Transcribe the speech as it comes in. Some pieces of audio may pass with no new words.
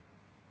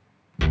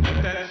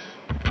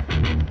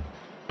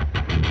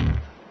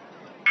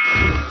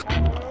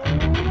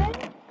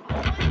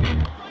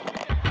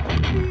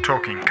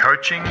Talking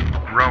coaching,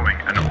 rowing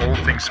and all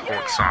things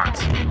sports science.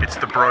 It's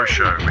The Bro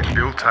Show with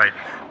Bill Tate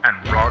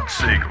and Rod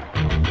Siegel.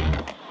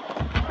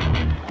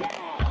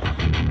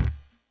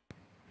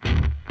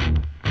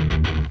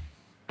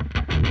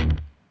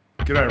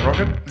 G'day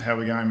Rocket, how are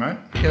we going mate?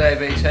 G'day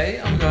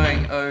BT, I'm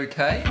going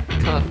okay,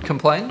 can't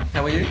complain,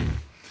 how are you?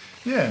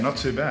 Yeah, not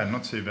too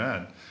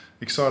bad.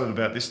 Excited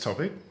about this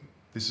topic.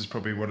 This is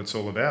probably what it's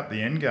all about, the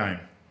end game.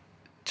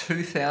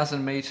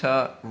 2,000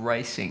 metre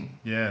racing.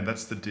 Yeah,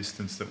 that's the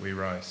distance that we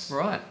race.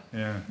 Right.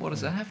 Yeah. What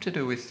does that have to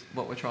do with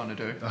what we're trying to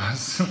do?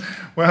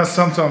 Well,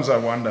 sometimes I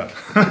wonder.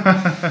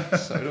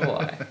 So do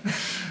I.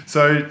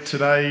 So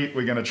today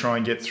we're going to try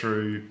and get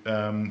through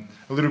a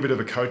little bit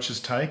of a coach's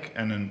take,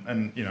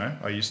 and you know,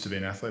 I used to be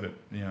an athlete.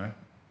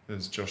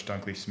 As Josh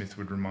Dunkley Smith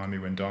would remind me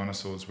when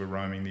dinosaurs were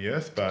roaming the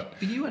earth. But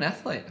are you an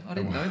athlete? I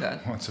didn't know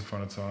that. Once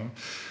upon a time.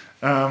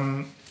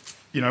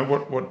 You know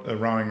what a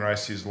rowing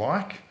race is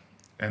like,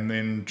 and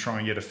then try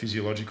and get a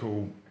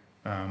physiological,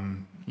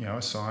 a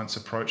science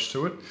approach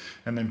to it,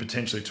 and then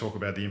potentially talk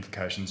about the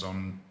implications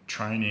on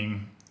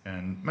training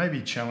and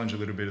maybe challenge a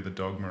little bit of the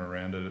dogma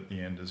around it at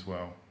the end as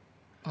well.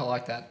 I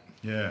like that.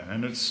 Yeah,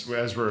 and it's,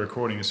 as we're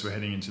recording this, we're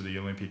heading into the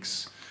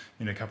Olympics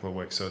in a couple of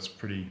weeks, so it's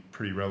pretty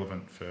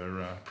relevant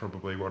for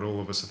probably what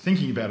all of us are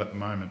thinking about at the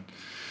moment.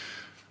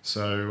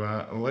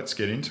 So let's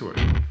get into it.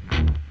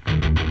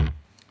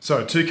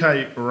 So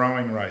 2K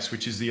rowing race,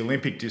 which is the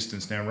Olympic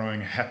distance. Now rowing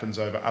happens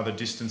over other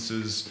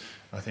distances.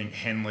 I think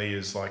Henley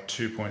is like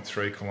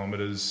 2.3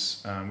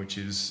 kilometres, which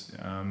is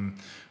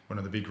one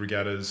of the big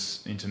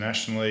regattas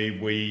internationally.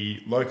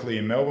 We locally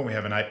in Melbourne, we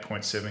have an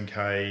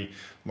 8.7k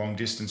long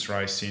distance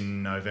race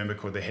in November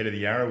called the Head of the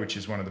Yarra, which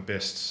is one of the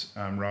best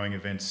rowing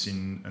events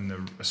in the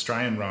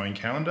Australian rowing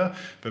calendar.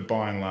 But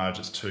by and large,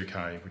 it's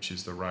 2k, which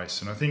is the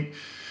race. And I think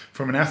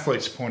from an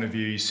athlete's point of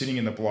view, you're sitting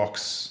in the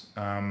blocks.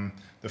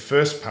 The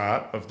first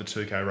part of the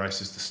 2K race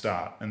is the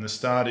start. And the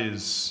start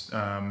is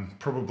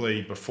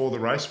probably before the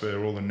race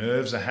where all the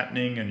nerves are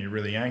happening and you're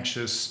really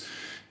anxious.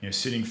 You're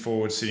sitting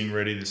forward, sitting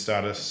ready. The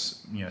starter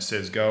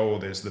says go, or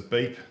there's the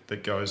beep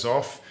that goes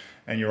off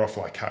and you're off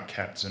like cut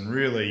cats. And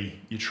really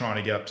you're trying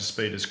to get up to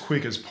speed as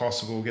quick as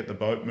possible, get the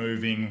boat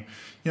moving.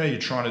 You're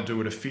trying to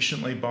do it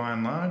efficiently by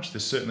and large.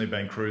 There's certainly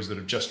been crews that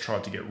have just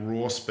tried to get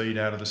raw speed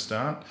out of the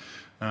start.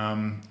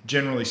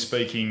 Generally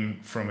speaking,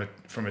 from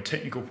a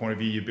technical point of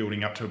view, you're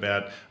building up to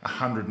about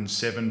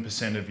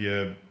 107% of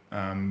your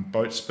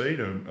boat speed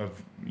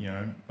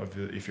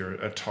if you're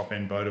a top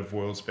end boat of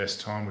world's best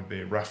time would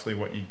be roughly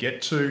what you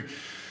get to.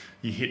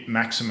 You hit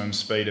maximum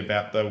speed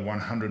about the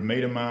 100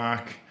 metre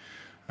mark,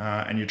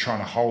 and you're trying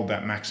to hold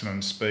that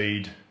maximum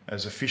speed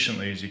as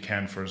efficiently as you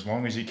can for as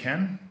long as you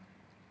can.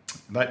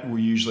 That will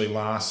usually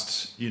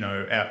last,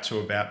 out to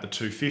about the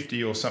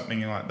 250 or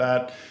something like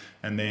that.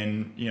 And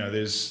then,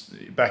 there's,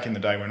 back in the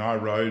day when I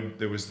rowed,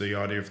 there was the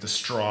idea of the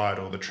stride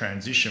or the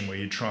transition where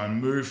you try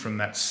and move from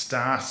that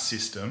start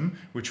system,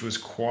 which was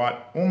quite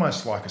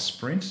almost like a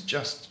sprint,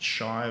 just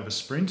shy of a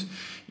sprint,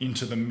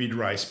 into the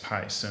mid-race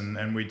pace.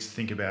 And we'd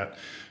think about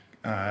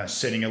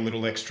setting a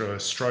little extra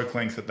stroke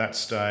length at that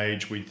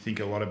stage. We'd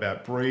think a lot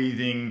about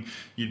breathing.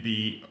 You'd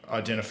be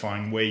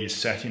identifying where you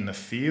sat in the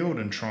field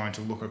and trying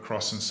to look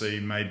across and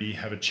see, maybe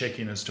have a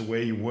check-in as to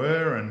where you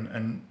were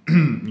and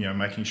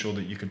making sure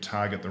that you could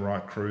target the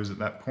right crews at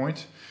that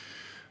point.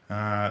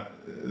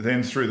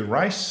 Then through the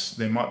race,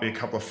 there might be a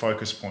couple of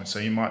focus points. So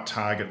you might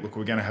target, look,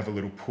 we're going to have a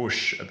little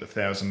push at the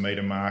 1,000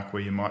 metre mark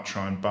where you might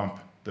try and bump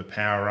the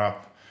power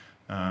up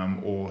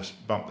or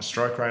bump the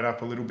stroke rate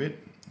up a little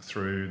bit.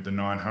 Through the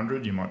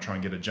 900, you might try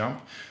and get a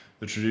jump.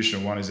 The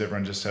traditional one is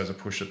everyone just has a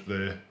push at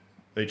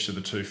each of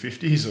the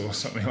 250s or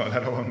something like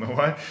that along the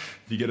way.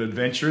 If you get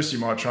adventurous, you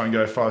might try and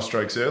go 5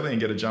 strokes early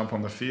and get a jump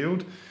on the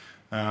field.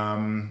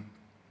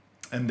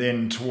 And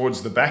then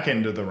towards the back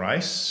end of the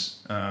race,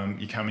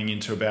 you're coming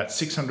into about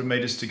 600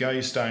 metres to go.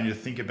 You're starting to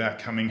think about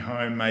coming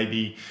home.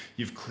 Maybe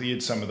you've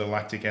cleared some of the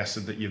lactic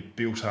acid that you've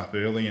built up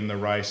early in the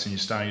race and you're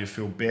starting to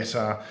feel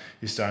better.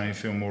 You're starting to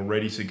feel more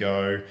ready to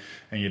go.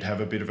 And you'd have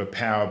a bit of a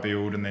power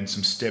build and then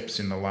some steps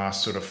in the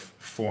last sort of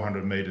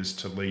 400 metres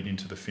to lead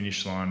into the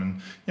finish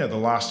line. And the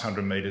last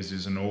 100 metres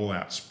is an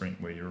all-out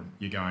sprint where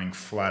you're going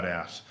flat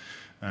out.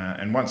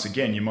 And once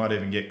again, you might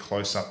even get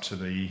close up to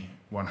the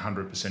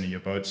 100% of your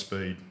boat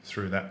speed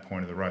through that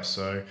point of the race.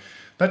 So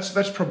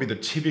that's probably the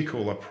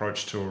typical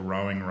approach to a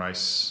rowing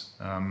race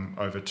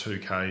over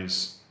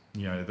 2Ks,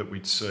 that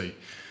we'd see.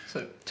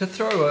 So to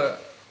throw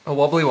a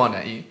wobbly one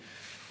at you,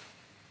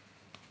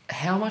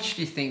 how much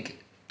do you think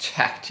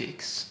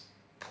tactics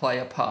play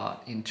a part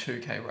in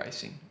 2K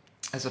racing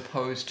as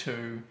opposed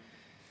to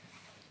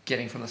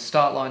getting from the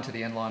start line to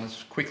the end line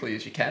as quickly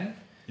as you can?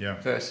 Yeah.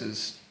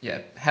 Versus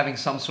having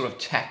some sort of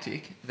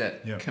tactic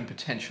that can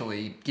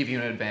potentially give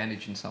you an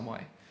advantage in some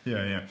way.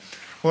 Yeah.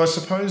 Well, I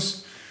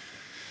suppose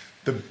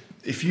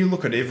if you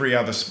look at every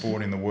other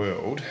sport in the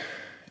world,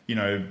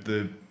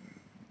 the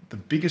the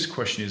biggest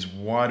question is,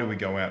 why do we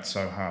go out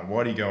so hard?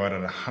 Why do you go out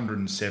at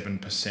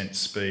 107%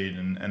 speed?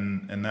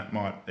 And that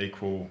might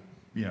equal,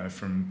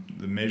 from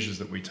the measures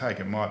that we take,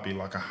 it might be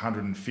like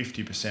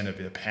 150% of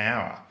your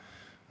power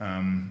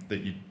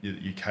that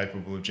you're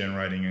capable of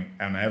generating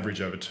on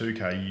average over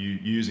 2K. You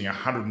using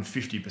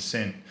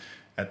 150%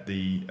 at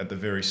the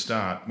very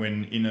start,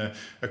 when in a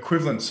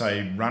equivalent,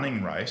 say,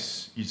 running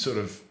race, you sort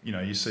of,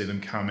 you see them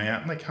come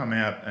out, and they come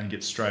out and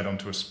get straight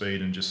onto a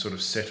speed and just sort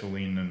of settle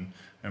in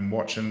and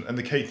watch. And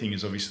the key thing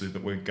is obviously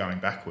that we're going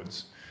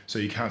backwards, so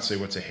you can't see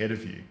what's ahead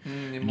of you.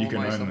 In more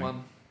ways than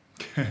one.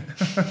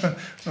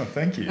 Oh,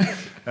 thank you.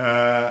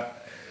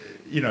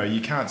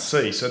 You can't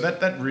see, so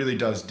that really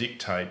does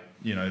dictate,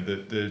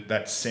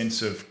 that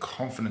sense of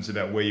confidence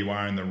about where you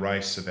are in the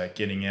race, about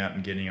getting out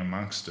and getting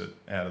amongst it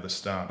out of the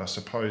start, I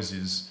suppose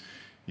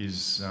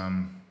is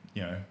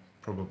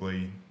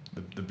probably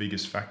the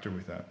biggest factor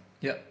with that.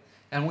 Yep.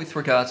 And with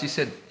regards, you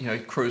said,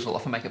 crews will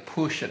often make a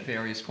push at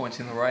various points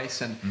in the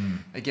race,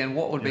 and again,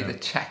 what would be the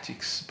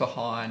tactics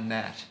behind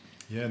that?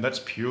 Yeah,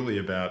 that's purely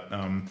about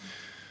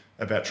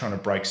trying to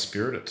break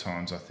spirit at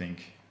times, I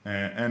think.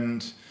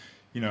 And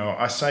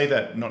I say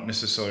that not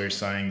necessarily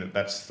saying that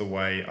that's the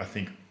way I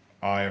think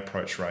I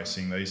approach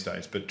racing these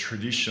days, but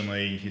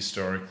traditionally,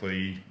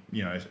 historically,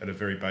 at a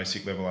very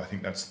basic level, I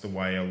think that's the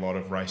way a lot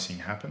of racing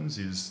happens,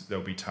 is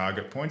there'll be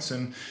target points.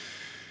 And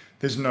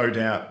there's no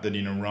doubt that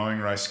in a rowing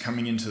race,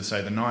 coming into,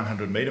 say, the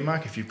 900 metre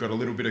mark, if you've got a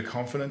little bit of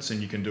confidence and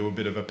you can do a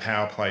bit of a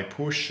power play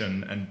push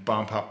and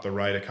bump up the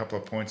rate a couple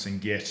of points and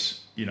get,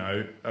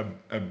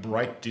 a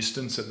break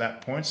distance at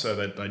that point so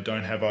that they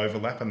don't have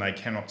overlap and they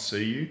cannot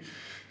see you,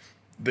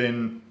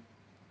 then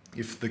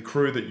if the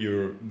crew that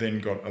you're then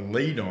got a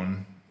lead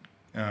on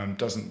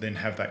doesn't then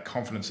have that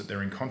confidence that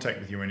they're in contact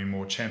with you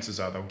anymore,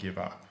 chances are they'll give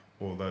up,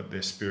 or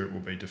their spirit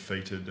will be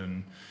defeated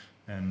and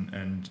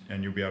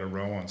you'll be able to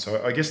row on.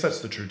 So I guess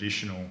that's the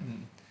traditional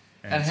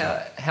answer.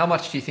 And how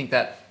much do you think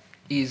that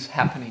is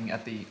happening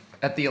at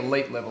the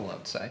elite level, I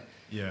would say?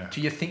 Yeah.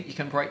 Do you think you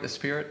can break the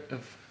spirit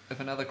of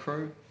another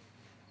crew?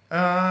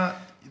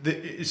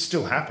 It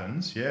still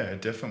happens, yeah,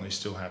 it definitely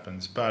still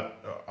happens.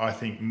 But I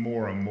think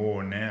more and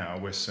more now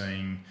we're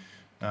seeing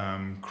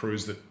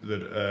crews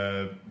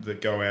that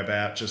go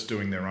about just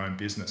doing their own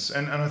business.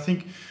 And I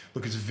think,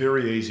 look, it's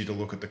very easy to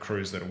look at the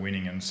crews that are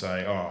winning and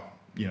say, oh,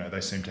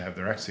 they seem to have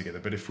their acts together.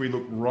 But if we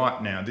look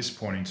right now, this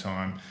point in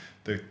time,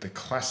 the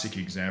classic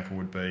example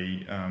would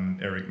be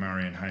Eric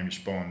Murray and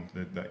Hamish Bond,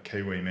 that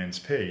Kiwi men's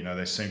pair.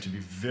 They seem to be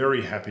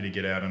very happy to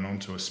get out and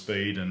onto a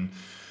speed and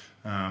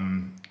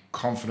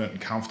confident and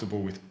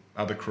comfortable with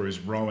other crews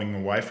rowing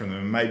away from them,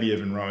 and maybe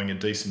even rowing a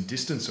decent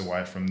distance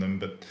away from them,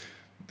 but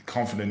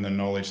confident in the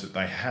knowledge that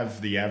they have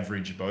the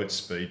average boat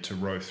speed to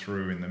row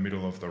through in the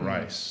middle of the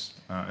race.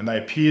 And they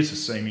appear to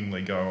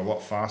seemingly go a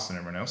lot faster than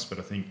everyone else, but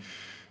I think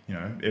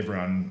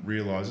everyone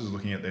realises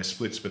looking at their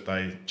splits, but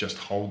they just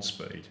hold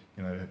speed.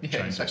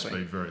 Change their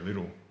speed very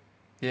little.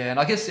 Yeah, and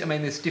I guess,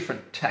 there's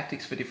different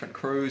tactics for different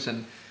crews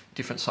and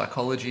different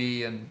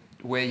psychology and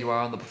where you are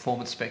on the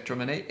performance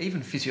spectrum, and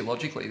even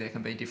physiologically there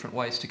can be different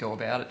ways to go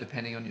about it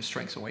depending on your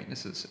strengths and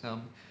weaknesses.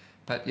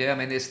 But yeah,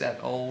 there's that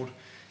old,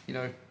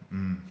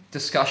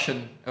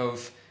 discussion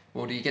of,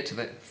 well, do you get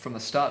from the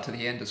start to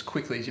the end as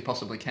quickly as you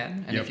possibly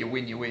can, and if you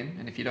win, you win,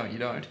 and if you don't, you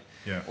don't.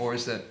 Yeah. Or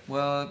is that,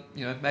 well,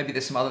 maybe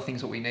there's some other things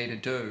that we need to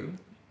do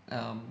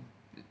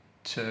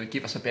to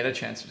give us a better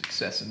chance of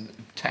success and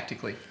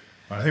tactically.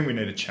 I think we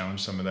need to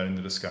challenge some of that in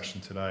the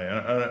discussion today.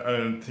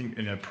 I think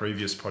in a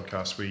previous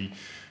podcast we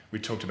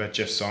talked about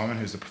Jeff Simon,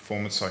 who's the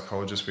performance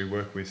psychologist we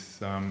work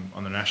with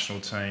on the national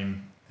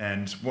team.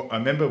 And I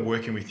remember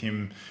working with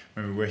him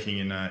when we were working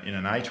in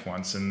an 8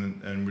 once,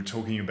 and we're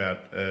talking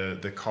about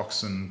the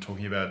coxswain,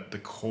 talking about the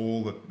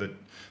call that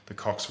the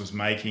cox was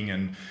making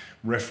and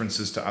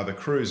references to other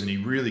crews. And he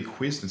really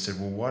quizzed and said,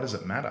 well, why does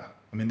it matter?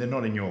 They're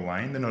not in your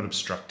lane. They're not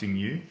obstructing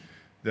you.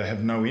 They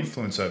have no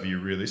influence over you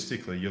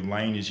realistically. Your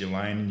lane is your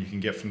lane, and you can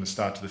get from the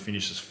start to the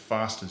finish as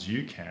fast as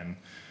you can.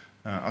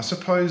 I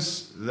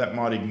suppose that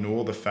might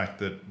ignore the fact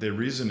that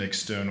there is an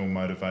external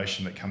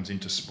motivation that comes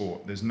into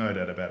sport. There's no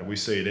doubt about it. We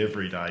see it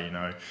every day, in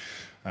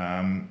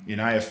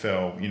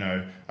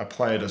AFL, a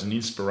player does an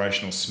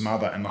inspirational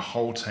smother and the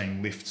whole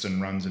team lifts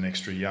and runs an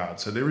extra yard.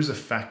 So there is a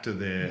factor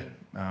there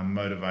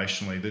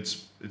motivationally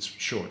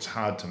it's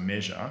hard to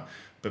measure,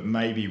 but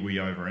maybe we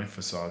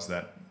overemphasise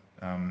that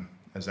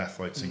as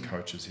athletes and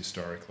coaches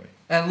historically.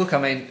 And look,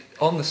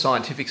 on the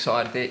scientific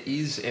side, there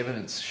is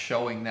evidence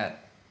showing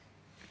that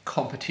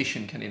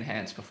competition can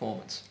enhance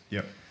performance.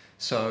 Yep.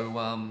 So,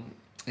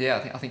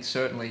 I think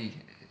certainly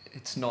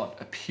it's not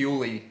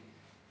purely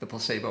the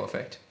placebo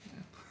effect.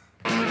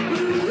 Is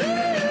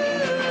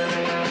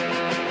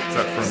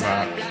that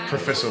from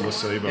Professor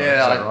Lacebo?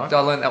 Yeah, right? I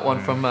learned that one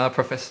from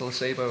Professor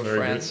Lacebo of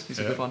France. He's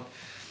a good one.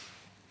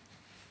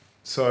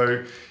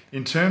 So,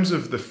 in terms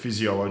of the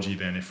physiology,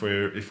 then, if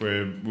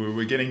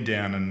we're getting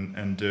down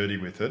and dirty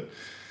with it,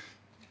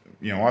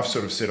 I've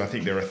sort of said I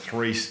think there are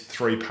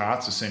three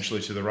parts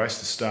essentially to the race: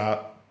 the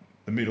start,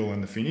 the middle,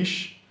 and the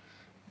finish.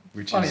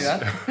 which Funny is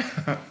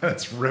that.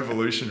 that's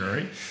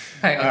revolutionary.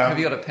 Hang on, have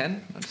you got a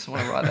pen? I just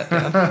want to write that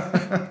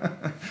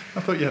down. I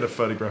thought you had a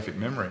photographic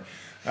memory.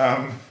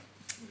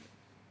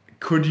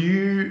 Could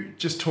you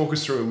just talk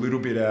us through a little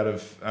bit out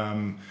of,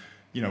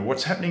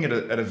 what's happening at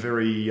a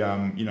very,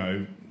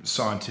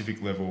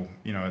 scientific level,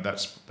 at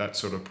that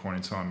sort of point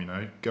in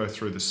time, go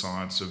through the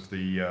science of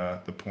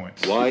the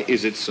points. Why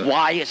is it so?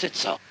 Why is it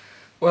so?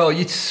 Well,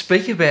 you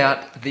speak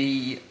about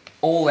the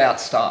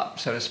all-out start,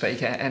 so to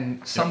speak,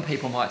 and some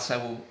people might say,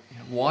 well,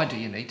 why do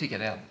you need to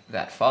get out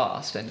that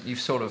fast? And you've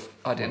sort of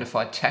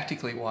identified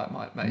tactically why it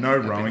might make No a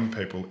bit- rowing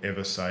people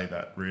ever say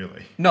that,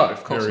 really. No,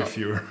 of course Very not.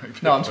 few rowing people.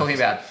 No, I'm talking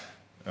about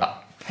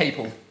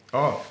people.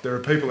 Oh, there are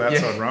people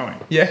outside rowing.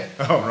 Yeah.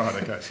 Oh, right.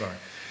 Okay. Sorry.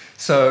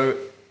 So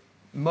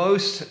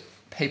most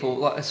people,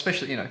 like,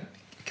 especially,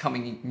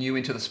 coming new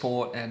into the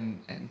sport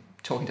and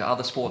talking to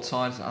other sports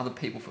scientists and other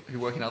people who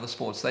work in other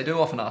sports, they do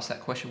often ask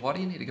that question, why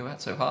do you need to go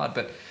out so hard?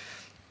 But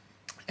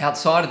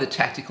outside of the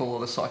tactical or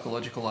the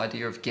psychological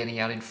idea of getting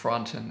out in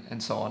front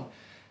and so on,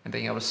 and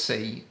being able to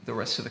see the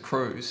rest of the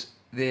crews,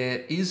 there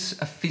is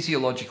a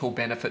physiological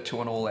benefit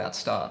to an all-out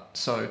start.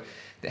 So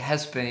there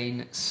has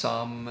been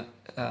some,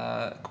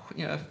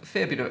 a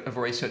fair bit of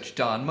research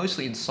done,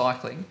 mostly in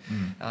cycling,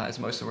 as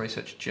most of the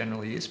research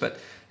generally is, but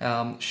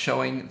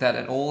showing that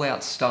an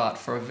all-out start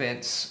for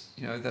events,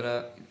 that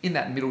are in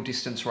that middle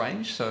distance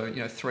range, so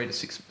 3 to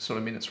 6 sort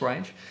of minutes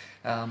range,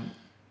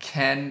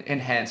 can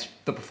enhance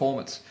the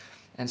performance.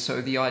 And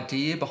so the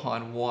idea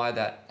behind why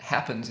that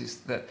happens is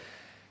that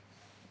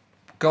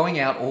going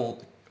out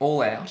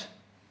all out,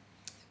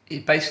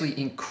 it basically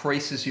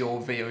increases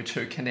your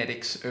VO2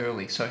 kinetics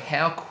early. So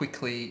how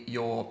quickly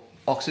your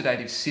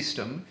oxidative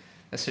system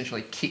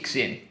essentially kicks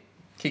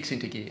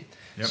into gear.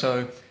 Yep.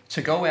 So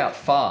to go out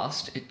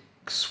fast, it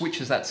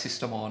switches that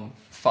system on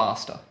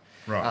faster.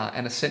 Right.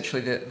 And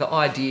essentially the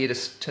idea,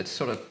 to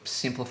sort of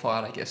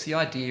simplify it, I guess, the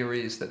idea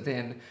is that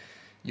then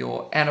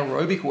your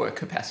anaerobic work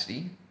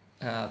capacity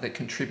that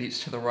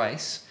contributes to the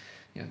race,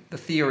 the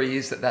theory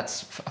is that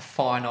that's a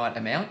finite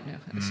amount.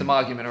 There's some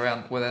argument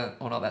around whether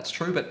or not that's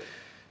true, but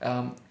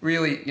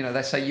really,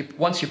 they say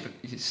once you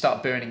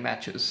start burning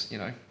matches,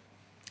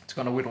 it's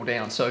going to whittle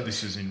down. So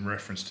This is in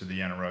reference to the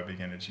anaerobic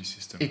energy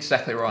system.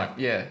 exactly right.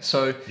 Yeah.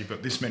 So You've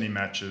got this many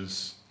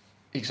matches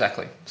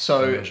exactly. to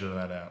So measure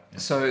that out. Yeah.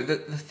 So the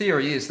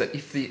theory is that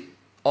if the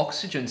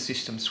oxygen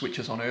system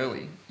switches on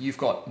early, you've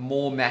got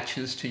more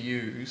matches to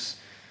use,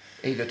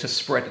 either to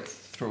spread it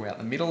throughout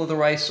the middle of the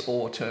race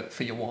or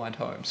for your wind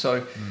home.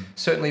 So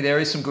certainly there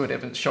is some good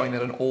evidence showing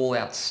that an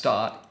all-out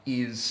start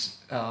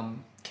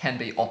can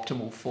be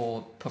optimal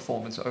for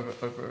performance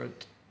over a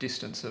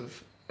distance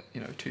of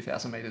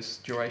 2,000 meters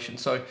duration.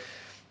 So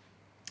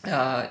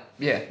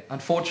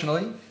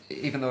unfortunately,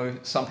 even though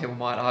some people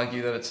might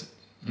argue that it's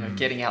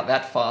getting out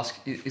that fast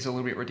is a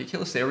little bit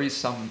ridiculous, there is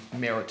some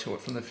merit to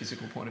it from the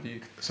physical point of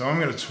view. So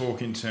I'm going to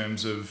talk in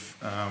terms of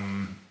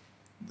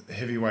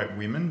heavyweight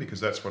women, because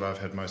that's what I've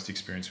had most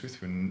experience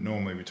with. When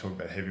normally we talk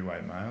about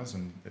heavyweight males,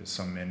 and there's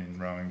some men in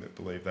rowing that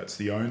believe that's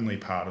the only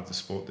part of the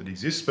sport that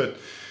exists. But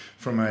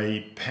from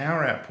a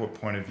power output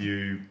point of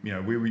view,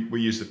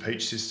 we use the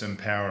Peach system.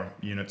 Power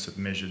units are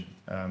measured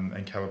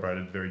and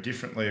calibrated very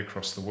differently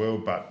across the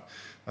world, but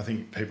I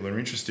think people are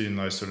interested in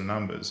those sort of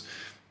numbers.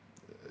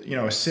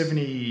 A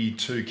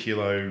 72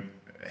 kilo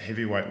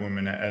heavyweight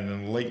woman at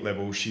an elite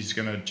level, she's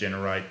going to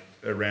generate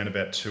around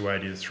about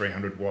 280 to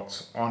 300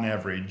 watts on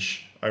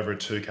average over a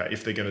 2K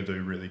if they're going to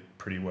do really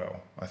pretty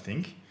well, I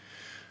think.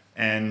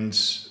 And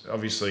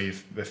obviously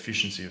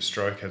efficiency of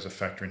stroke has a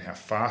factor in how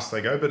fast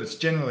they go, but it's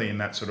generally in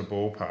that sort of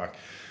ballpark.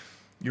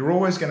 You're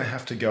always going to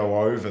have to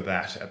go over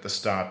that at the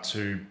start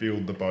to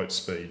build the boat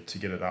speed, to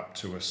get it up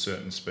to a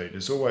certain speed.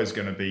 It's always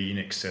going to be in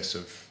excess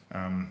of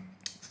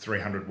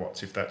 300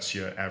 watts. If that's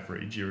your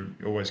average, you're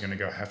always going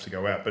to have to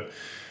go out. But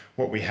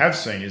what we have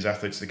seen is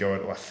athletes that go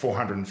at like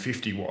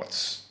 450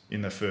 watts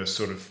in the first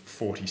sort of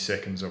 40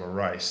 seconds of a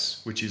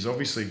race, which is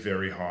obviously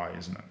very high,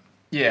 isn't it?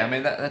 Yeah, I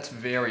mean, that's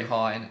very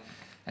high,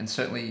 and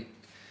certainly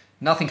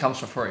nothing comes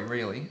for free,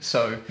 really.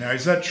 So now,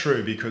 is that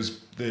true?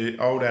 Because the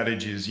old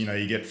adage is,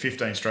 you get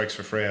 15 strokes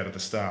for free out of the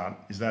start.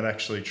 Is that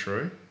actually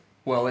true?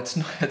 Well, it's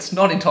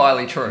not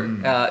entirely true.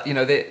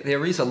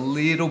 There is a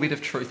little bit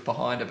of truth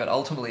behind it, but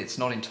ultimately it's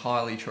not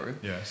entirely true.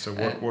 Yeah, so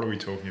what are we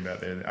talking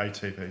about there? The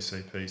ATP,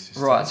 CP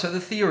system? Right, so the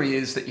theory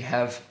is that you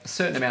have a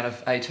certain amount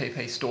of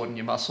ATP stored in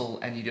your muscle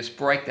and you just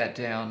break that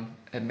down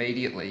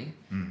immediately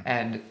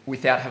and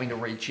without having to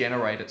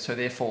regenerate it. So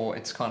therefore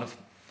it's kind of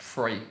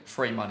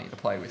free money to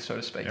play with, so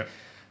to speak. Yep.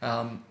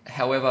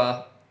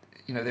 However,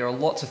 there are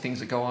lots of things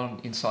that go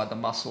on inside the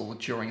muscle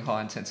during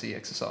high intensity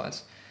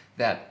exercise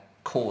that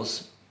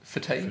cause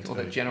fatigue or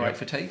that generate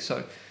fatigue.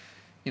 So,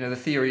 the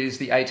theory is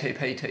the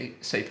ATP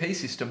CP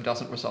system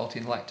doesn't result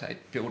in lactate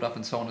build-up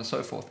and so on and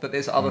so forth. But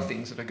there's other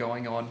things that are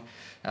going on,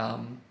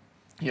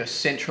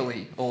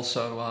 centrally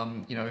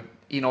also,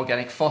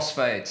 inorganic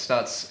phosphate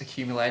starts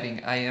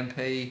accumulating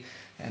AMP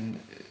and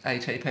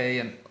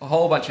ATP and a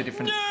whole bunch of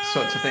different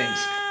sorts of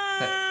things.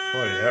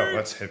 Bloody hell,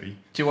 that's heavy.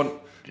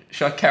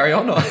 Should I carry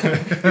on? Or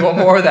you want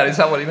more of that? Is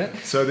that what he meant?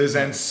 So there's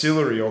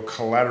ancillary or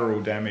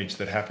collateral damage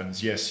that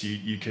happens. Yes,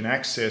 you can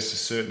access a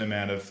certain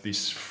amount of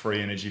this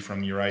free energy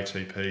from your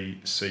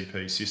ATP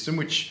CP system,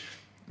 which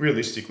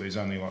realistically is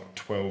only like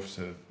 12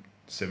 to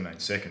 17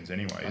 seconds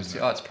anyway, isn't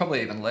it? Oh, it's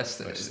probably even less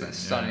than Less than, it's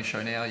starting yeah. to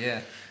show now,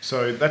 yeah.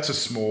 So that's a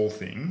small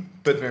thing,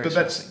 but Very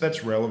that's small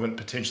that's relevant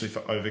potentially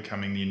for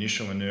overcoming the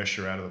initial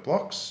inertia out of the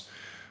blocks.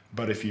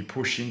 But if you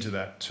push into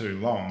that too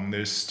long,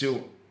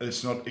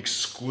 it's not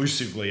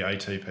exclusively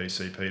ATP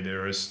CP.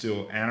 There is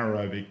still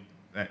anaerobic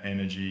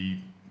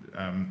energy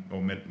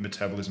or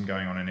metabolism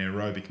going on, and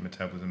aerobic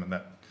metabolism at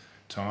that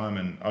time,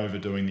 and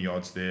overdoing the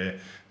odds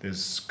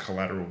there's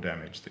collateral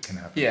damage that can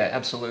happen. Yeah,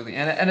 absolutely.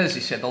 And as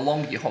you said, the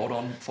longer you hold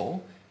on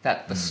for,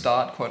 the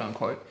start, quote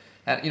unquote,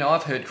 and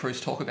I've heard crews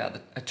talk about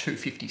a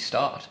 250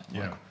 start.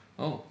 Yeah. Like,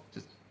 oh,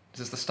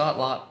 does the start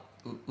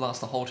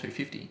last the whole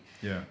 250?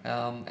 Yeah.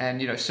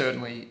 And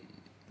certainly,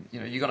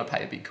 you're going to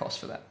pay a big cost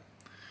for that.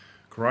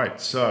 Great.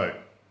 So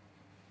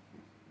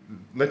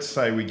let's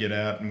say we get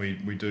out and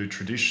we do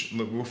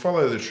we'll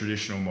follow the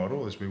traditional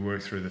model as we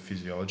work through the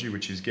physiology,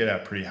 which is get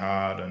out pretty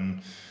hard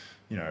and,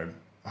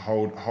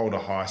 hold a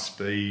high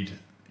speed,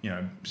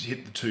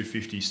 hit the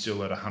 250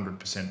 still at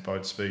 100%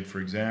 boat speed, for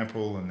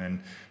example, and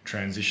then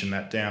transition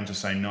that down to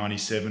say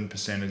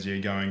 97% as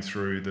you're going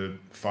through the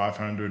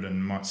 500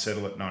 and might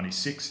settle at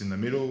 96 in the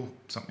middle,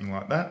 something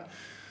like that.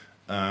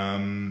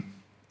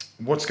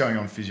 What's going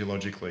on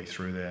physiologically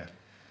through there?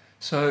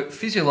 So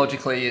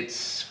physiologically,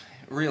 it's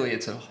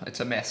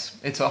a mess.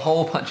 It's a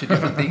whole bunch of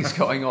different things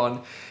going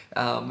on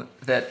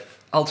that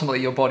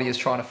ultimately your body is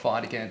trying to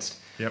fight against.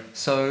 Yep.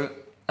 So,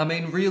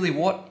 really,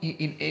 what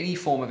in any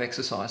form of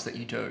exercise that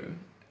you do,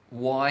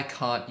 why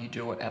can't you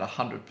do it at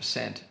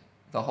 100%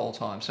 the whole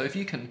time? So if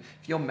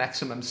your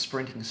maximum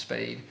sprinting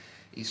speed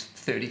is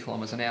 30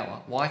 kilometers an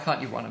hour, why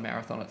can't you run a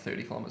marathon at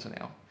 30 kilometers an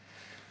hour?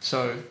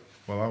 So,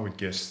 well, I would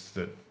guess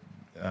that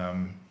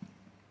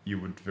you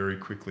would very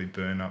quickly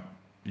burn up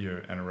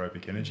your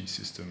anaerobic energy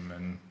system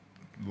and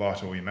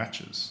light all your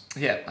matches.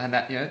 Yeah, and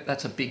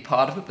that's a big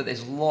part of it, but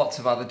there's lots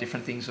of other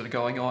different things that are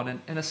going on,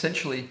 and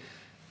essentially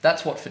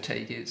that's what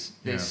fatigue is.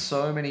 There's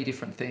so many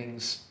different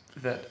things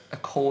that are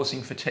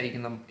causing fatigue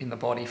in the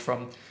body,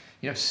 from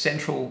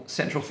central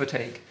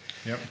fatigue.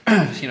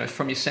 Yep.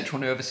 From your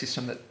central nervous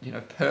system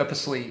that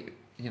purposely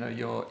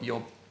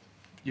your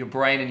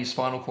brain and your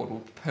spinal cord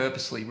will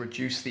purposely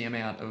reduce the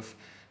amount of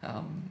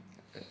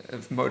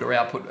motor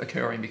output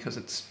occurring because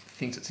it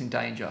thinks it's in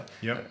danger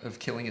of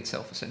killing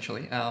itself,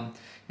 essentially.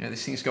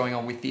 There's things going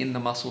on within the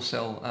muscle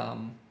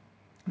cell.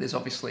 There's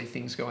obviously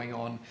things going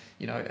on,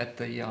 at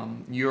the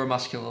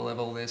neuromuscular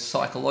level. There's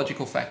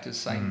psychological factors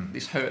saying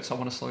this hurts, I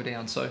want to slow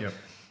down. So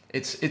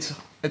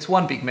it's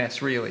one big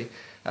mess, really.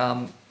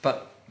 And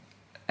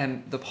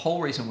the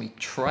whole reason we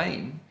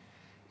train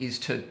is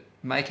to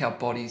make our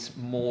bodies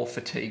more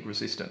fatigue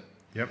resistant.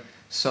 Yep.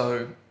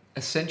 So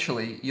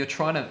essentially, you're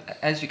trying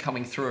to, as you're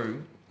coming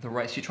through the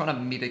race, you're trying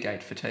to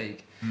mitigate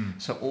fatigue.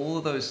 So all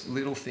of those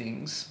little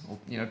things,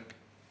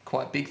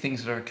 quite big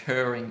things that are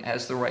occurring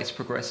as the race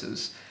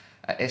progresses,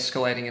 are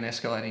escalating and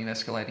escalating and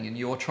escalating, and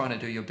you're trying to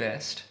do your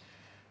best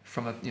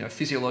from a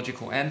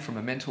physiological and from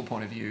a mental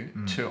point of view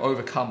to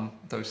overcome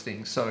those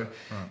things. So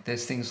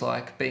there's things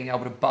like being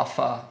able to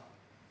buffer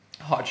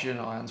hydrogen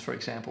ions, for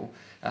example,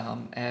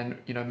 and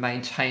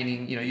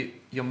maintaining.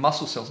 Your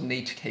muscle cells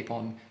need to keep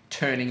on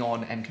turning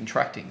on and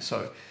contracting.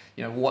 So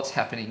what's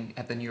happening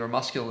at the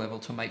neuromuscular level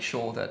to make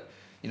sure that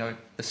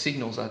the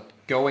signals are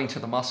going to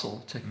the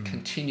muscle to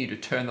continue to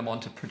turn them on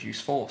to produce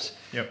force.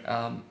 Yep.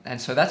 And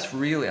so that's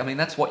really,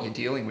 that's what you're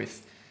dealing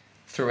with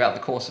throughout the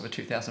course of a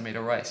 2,000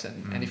 metre race.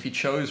 And if you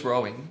chose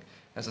rowing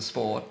as a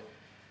sport,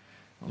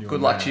 well,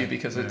 good luck to you,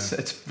 because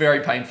it's very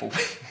painful.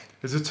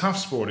 It's a tough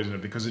sport, isn't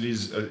it? Because it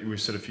is,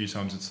 we've said a few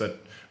times, it's that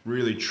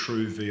really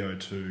true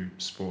VO2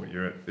 sport.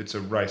 It's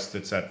a race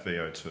that's at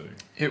VO2.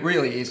 It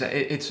really is.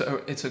 It's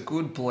a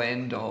good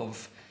blend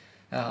of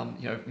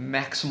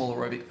maximal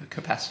aerobic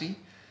capacity,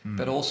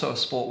 but also a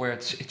sport where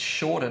it's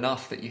short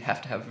enough that you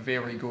have to have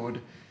very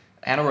good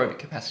anaerobic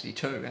capacity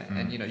too.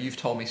 And you've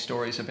told me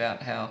stories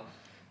about how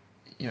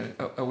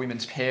a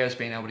women's pair has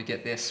been able to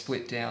get their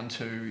split down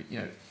to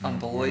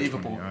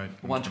unbelievable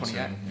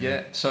 128.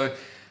 Yeah. So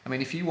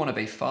if you want to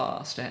be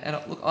fast, and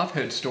look, I've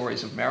heard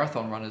stories of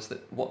marathon runners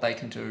that what they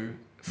can do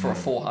for a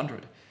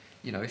 400.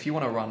 If you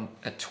want to run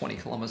at 20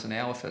 kilometers an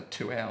hour for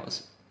 2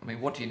 hours,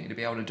 what do you need to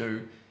be able to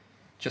do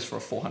just for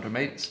a 400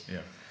 meters? Yeah.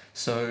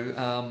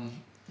 So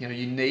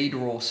you need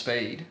raw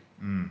speed,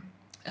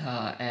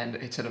 and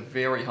it's at a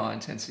very high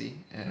intensity.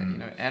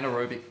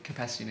 Anaerobic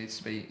capacity needs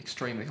to be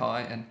extremely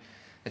high, and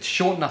it's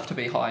short enough to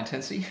be high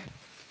intensity.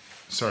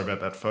 Sorry about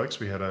that, folks.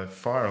 We had a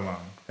fire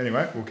alarm.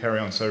 Anyway, we'll carry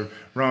on. So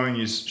rowing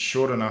is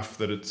short enough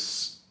that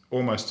it's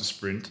almost a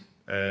sprint,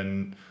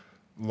 and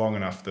long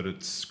enough that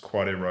it's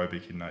quite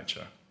aerobic in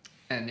nature.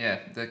 And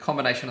the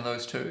combination of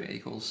those two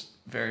equals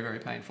very, very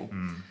painful.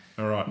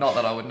 All right. Not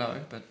that I would know,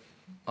 but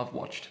I've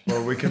watched.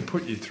 Well, we can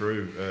put you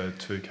through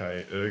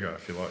 2K ergo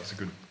if you like.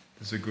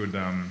 It's a good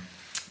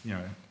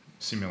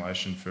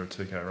simulation for a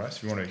 2K race.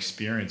 If you want to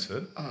experience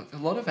it. A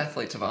lot of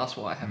athletes have asked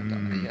why I haven't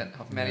done it yet.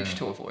 I've managed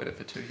to avoid it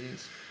for 2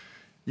 years.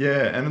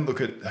 Yeah, and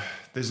look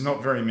there's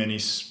not very many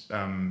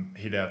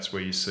hit outs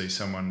where you see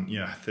someone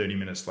 30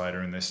 minutes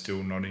later and they're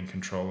still not in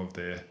control of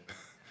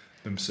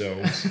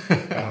themselves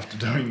after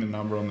doing the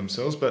number on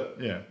themselves. But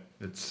yeah,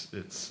 it's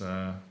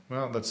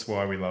well, that's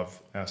why we love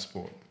our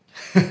sport.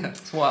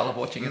 That's why I love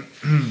watching it.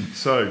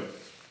 So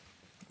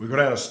we got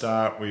out a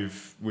start.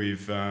 We've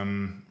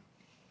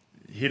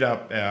hit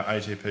up our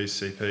ATP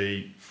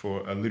CP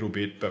for a little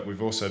bit, but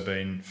we've also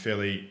been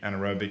fairly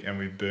anaerobic and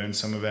we've burned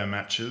some of our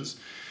matches.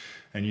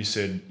 And you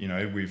said,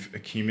 we've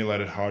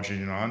accumulated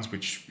hydrogen ions,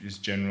 which is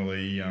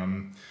generally,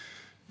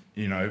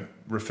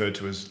 referred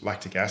to as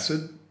lactic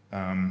acid,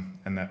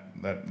 and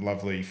that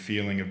lovely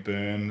feeling of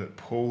burn that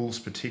pulls,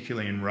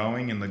 particularly in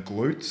rowing, in the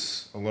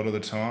glutes a lot of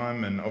the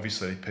time. And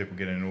obviously people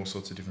get it in all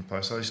sorts of different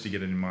places. I used to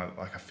get it in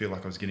I feel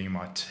like I was getting in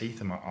my teeth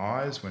and my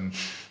eyes when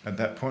at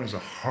that point it was a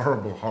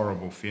horrible,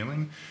 horrible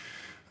feeling.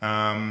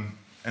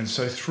 And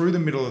so through the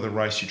middle of the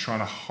race, you're trying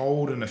to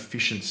hold an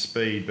efficient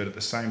speed, but at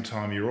the same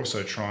time, you're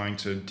also trying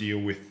to deal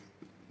with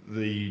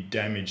the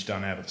damage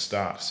done out at the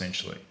start,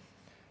 essentially.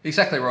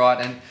 Exactly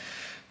right. And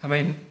I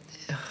mean,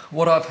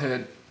 what I've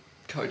heard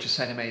coaches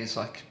say to me is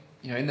like,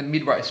 in the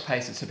mid-race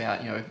pace, it's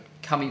about,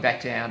 coming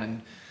back down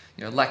and,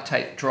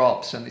 lactate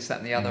drops and this, that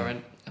and the other.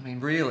 And I mean,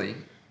 really,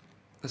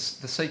 the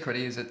secret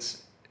is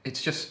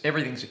it's just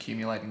everything's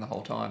accumulating the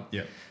whole time.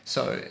 Yeah.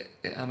 So,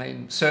 I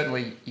mean,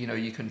 certainly,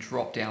 you can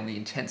drop down the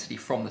intensity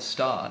from the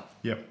start.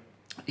 Yep.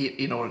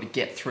 In order to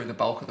get through the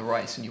bulk of the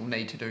race, and you'll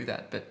need to do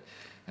that. But,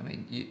 I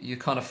mean, you're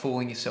kind of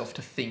fooling yourself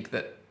to think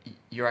that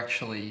you're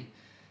actually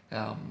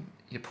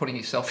you're putting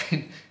yourself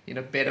in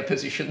a better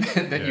position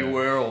than you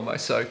were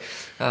almost. So,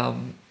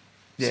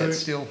 it's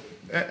still...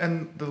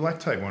 And the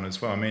lactate one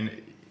as well, I mean,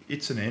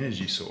 it's an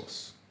energy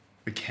source.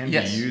 It can be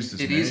used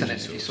as an energy source. It is an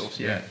energy source,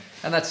 yeah.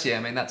 And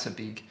that's a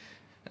big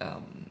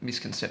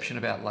misconception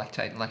about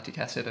lactate and lactic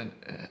acid. And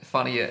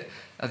funny,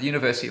 the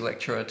university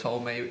lecturer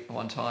told me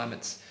one time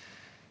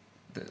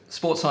the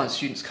sports science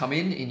students come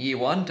in year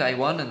one, day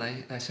one, and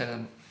they say to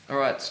them, all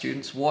right,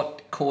 students,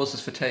 what causes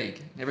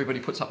fatigue? And everybody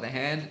puts up their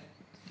hand.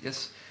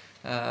 Yes,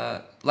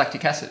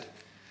 lactic acid.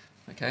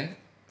 Okay.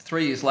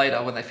 3 years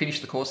later, when they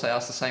finish the course, they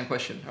ask the same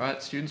question. All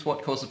right, students,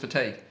 what causes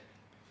fatigue?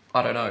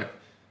 I don't know.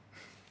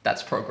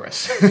 That's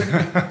progress.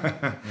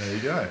 There you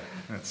go.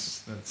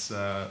 That's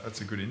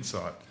a good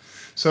insight.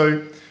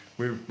 So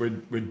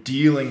we're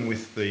dealing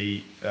with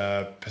the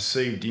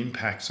perceived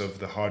impacts of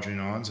the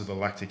hydrogen ions of the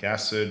lactic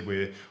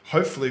acid.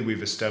 Hopefully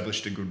we've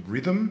established a good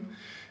rhythm,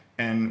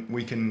 and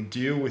we can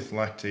deal with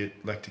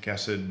lactic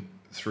acid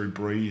through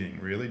breathing.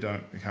 Really,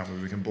 can't we?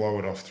 We can blow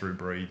it off through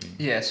breathing.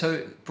 Yeah.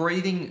 So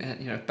breathing,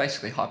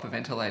 basically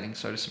hyperventilating,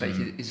 so to speak,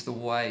 is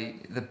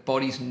the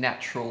body's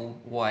natural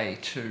way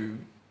to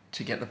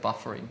get the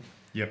buffering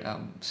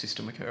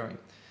system occurring.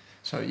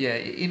 So yeah,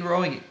 in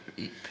rowing,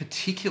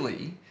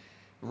 particularly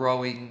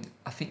rowing,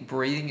 I think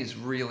breathing is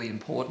really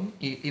important.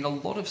 In a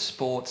lot of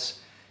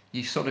sports,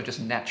 you sort of just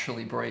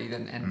naturally breathe,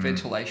 and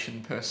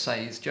ventilation per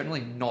se is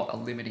generally not a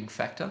limiting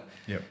factor.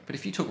 Yep. But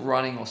if you took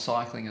running or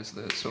cycling as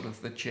the sort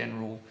of the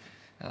general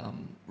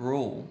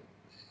rule,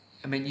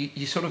 I mean,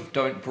 you sort of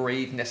don't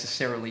breathe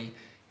necessarily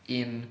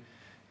in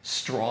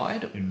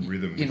stride, in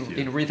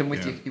rhythm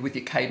with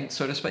your cadence,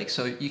 so to speak.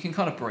 So you can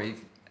kind of breathe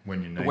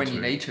when you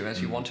need to, as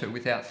you want to,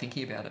 without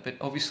thinking about it. But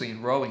obviously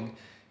in rowing,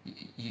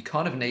 you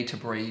kind of need to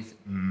breathe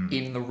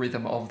in the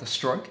rhythm of the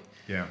stroke.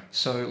 Yeah.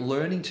 So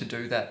learning to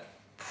do that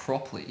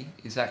properly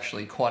is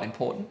actually quite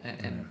important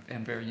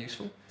and very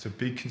useful. It's a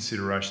big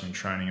consideration in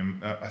training.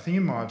 And I think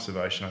in my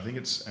observation, I think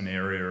it's an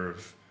area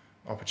of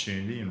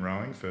opportunity in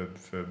rowing for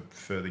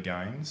further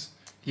gains.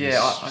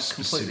 Yeah, I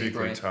completely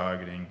agree. Specifically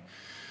targeting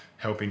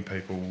helping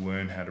people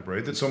learn how to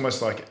breathe. It's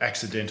almost like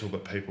accidental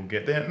that people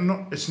get there.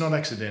 It's not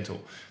accidental.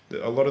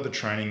 A lot of the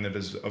training that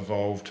has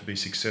evolved to be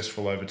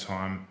successful over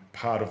time,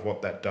 part of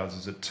what that does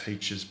is it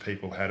teaches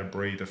people how to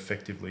breathe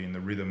effectively in the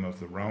rhythm of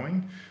the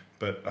rowing.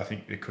 But I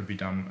think it could be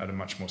done at a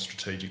much more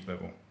strategic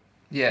level.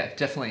 Yeah,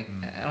 definitely.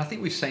 And I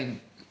think we've seen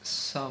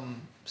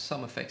some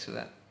effects of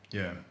that.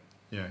 Yeah,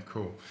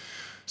 cool.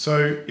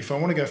 So if I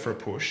want to go for a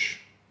push,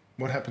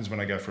 what happens when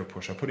I go for a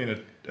push? I put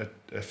in a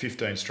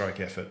 15-stroke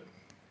effort.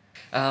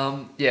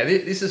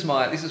 This is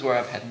where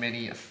I've had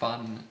many a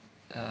fun,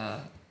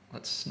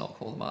 let's not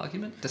call them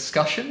argument,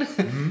 discussion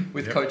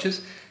with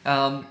coaches.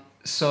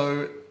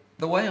 So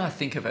the way I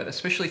think of it,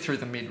 especially through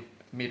the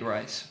mid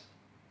race,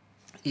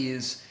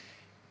 is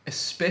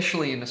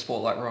especially in a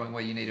sport like rowing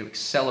where you need to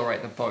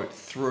accelerate the boat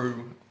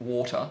through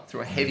water,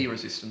 through a heavy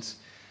resistance,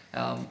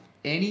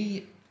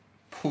 any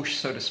push,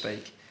 so to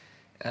speak,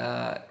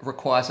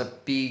 requires a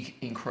big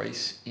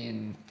increase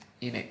in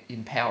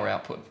power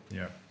output.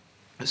 Yeah.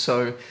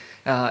 So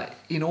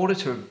in order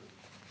to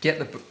get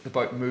the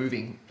boat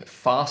moving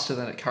faster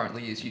than it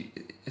currently is, you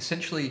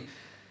essentially,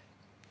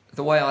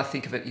 the way I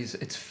think of it is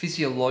it's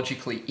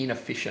physiologically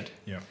inefficient.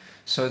 Yeah.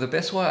 So the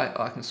best way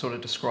I can sort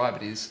of describe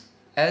it is,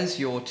 as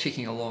you're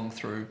ticking along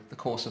through the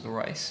course of the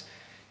race,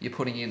 you're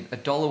putting in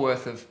 $1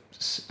 worth of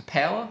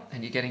power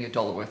and you're getting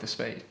 $1 worth of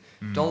speed.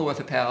 $1 worth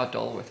of power,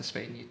 $1 worth of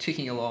speed, and you're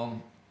ticking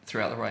along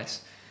throughout the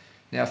race.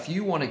 Now, if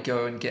you want to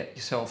go and get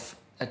yourself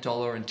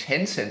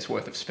 $1.10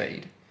 worth of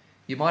speed,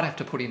 you might have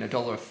to put in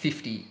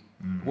 $1.50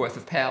 worth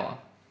of power.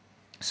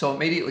 So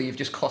immediately you've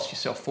just cost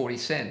yourself 40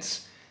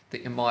 cents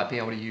that you might be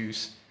able to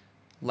use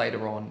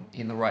later on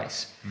in the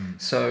race.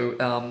 So,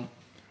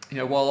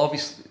 while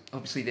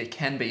obviously there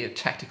can be a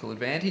tactical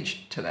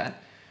advantage to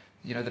that,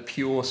 the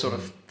pure sort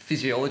of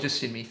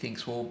physiologist in me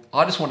thinks, well,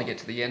 I just want to get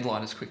to the end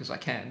line as quick as I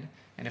can.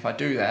 And if I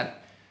do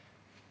that,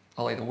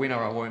 I'll either win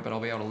or I won't, but I'll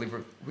be able to live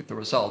with the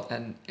result.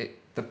 And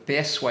the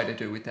best way to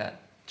do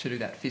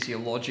that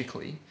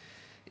physiologically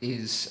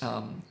is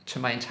to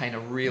maintain a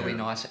really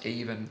nice,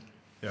 even...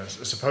 Yeah, I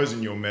suppose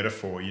in your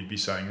metaphor, you'd be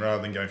saying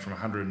rather than going from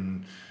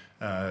 100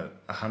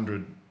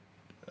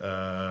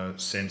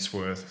 cents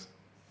worth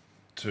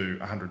to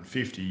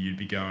 150, you'd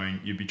be trying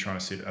to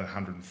sit at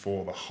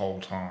 104 the whole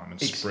time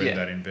and spread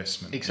that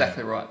investment.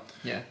 Exactly right.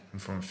 Yeah.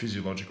 And from a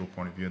physiological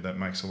point of view, that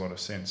makes a lot of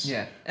sense.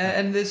 Yeah,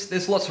 and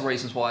there's lots of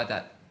reasons why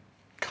that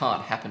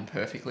can't happen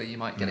perfectly. You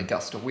might get a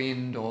gust of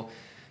wind, or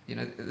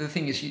the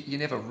thing is you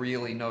never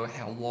really know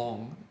how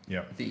long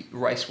the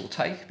race will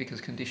take,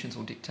 because conditions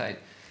will dictate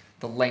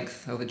the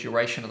length or the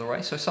duration of the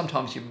race. So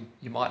sometimes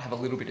you might have a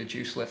little bit of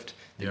juice left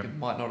that you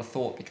might not have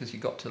thought, because you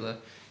got to the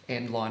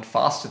end line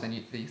faster than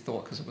you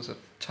thought, because it was a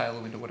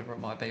tailwind or whatever it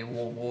might be,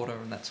 warm water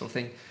and that sort of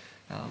thing.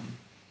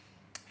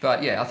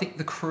 But yeah, I think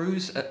the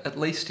crews, at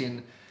least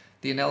in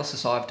the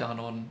analysis I've done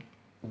on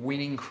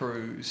winning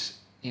crews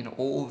in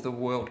all of the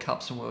World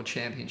Cups and World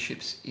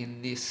Championships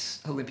in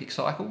this Olympic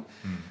cycle,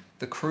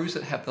 the crews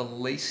that have the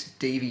least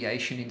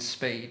deviation in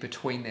speed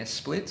between their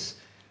splits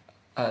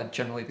are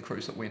generally the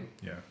crews that win.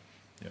 Yeah.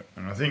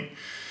 And I think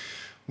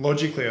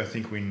logically,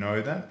 we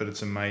know that, but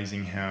it's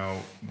amazing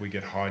how we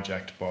get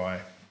hijacked by,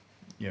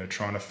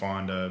 trying to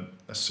find a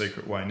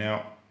secret way.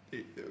 Now,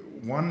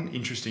 one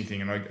interesting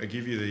thing, and I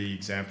give you the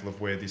example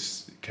of where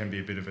this can be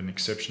a bit of an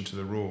exception to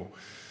the rule,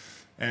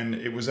 and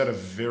it was at a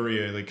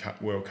very early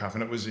World Cup,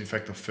 and it was in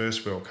fact the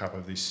first World Cup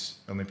of this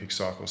Olympic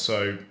cycle.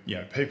 So,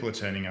 people are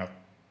turning up,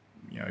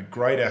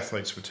 great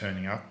athletes were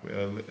turning up,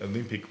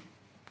 Olympic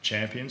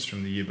champions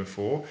from the year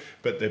before,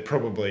 but they're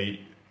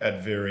probably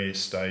at various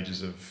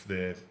stages of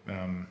their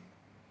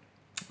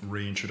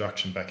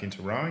reintroduction back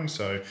into rowing.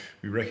 So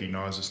we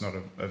recognise it's not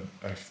a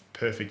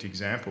perfect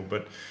example,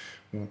 but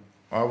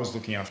I was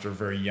looking after a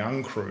very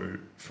young crew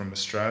from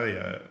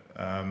Australia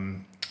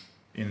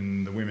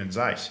in the women's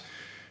 8,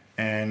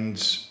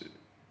 and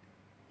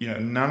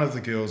none of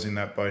the girls in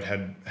that boat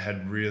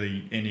had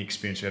really any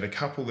experience. We had a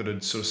couple that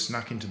had sort of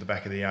snuck into the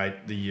back of the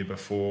 8 the year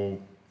before.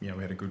 We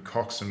had a good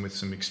coxswain with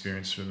some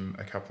experience from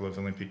a couple of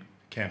Olympic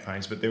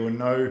campaigns, but there were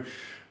no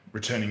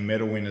returning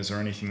medal winners or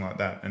anything like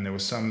that, and there were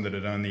some that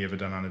had only ever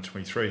done under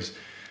 23s.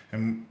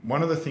 And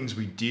one of the things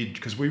we did,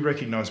 because we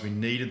recognised we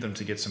needed them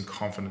to get some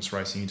confidence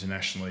racing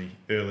internationally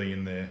early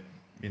in the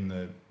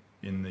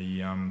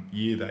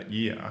year that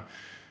year,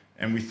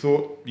 and we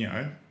thought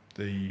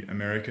the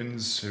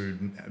Americans who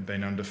had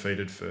been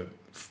undefeated for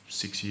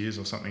 6 years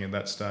or something at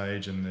that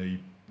stage, and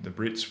the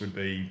Brits would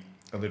be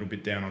a little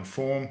bit down on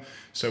form.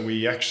 So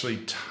we actually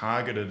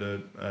targeted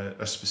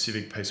a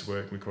specific piece of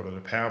work. We called it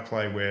a power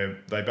play, where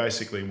they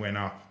basically went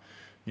up,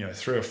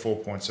 3 or 4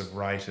 points of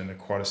rate and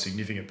quite a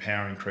significant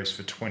power increase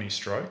for 20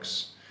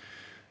 strokes.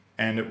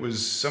 And it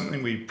was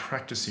something we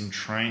practiced in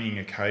training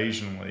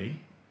occasionally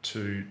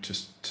to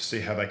see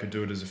how they could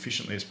do it as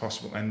efficiently as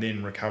possible and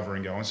then recover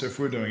and go on. So if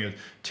we're doing a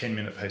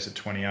 10-minute piece at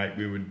 28,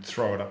 we would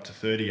throw it up to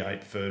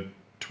 38 for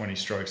 20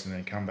 strokes and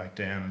then come back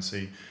down and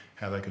see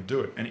how they could do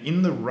it. And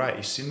in the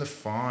race, in the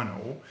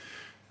final,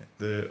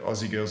 the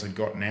Aussie girls had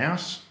gotten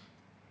out,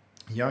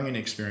 young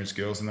inexperienced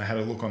girls, and they had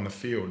a look on the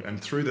field. And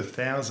through the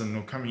 1,000,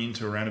 or coming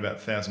into around about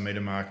the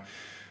 1,000-metre mark,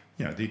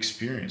 the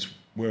experienced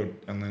world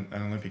and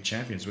Olympic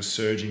champions were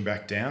surging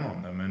back down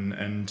on them.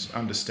 And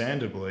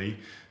understandably,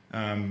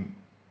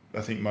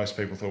 I think most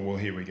people thought, well,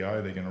 here we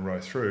go, they're going to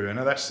row through. And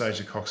at that stage,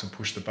 the coxswain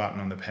pushed the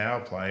button on the power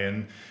play,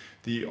 and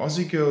the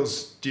Aussie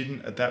girls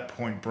didn't at that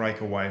point break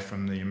away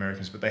from the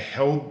Americans, but they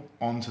held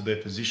on to their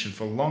position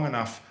for long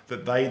enough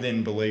that they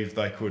then believed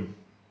they could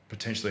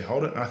potentially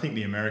hold it. And I think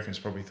the Americans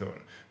probably thought,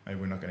 maybe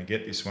we're not going to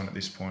get this one at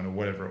this point, or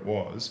whatever it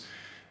was.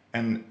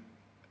 And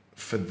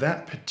for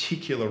that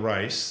particular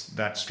race,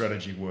 that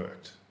strategy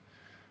worked,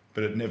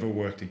 but it never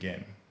worked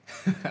again.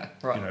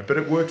 Right. But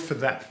it worked for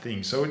that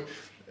thing. So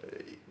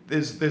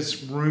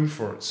there's room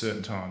for it at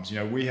certain times.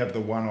 We have the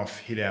one-off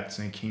hit-outs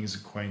and Kings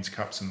and Queens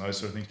Cups and those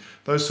sort of things.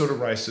 Those sort of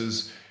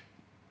races,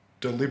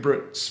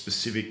 deliberate,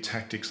 specific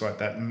tactics like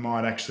that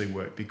might actually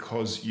work,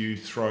 because you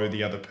throw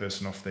the other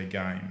person off their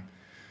game.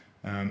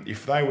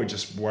 If they were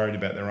just worried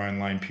about their own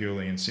lane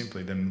purely and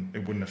simply, then it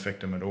wouldn't affect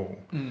them at all.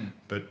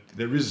 But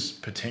there is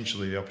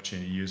potentially the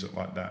opportunity to use it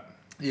like that.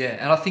 Yeah,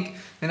 and I think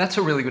that's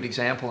a really good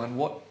example. And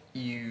what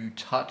you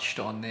touched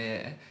on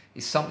there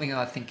is something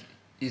I think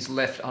is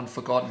left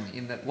unforgotten,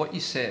 in that what you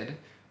said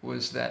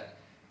was that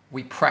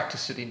we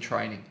practice it in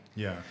training.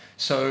 Yeah.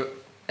 So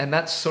and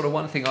that's sort of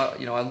one thing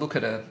I look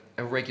at a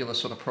regular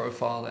sort of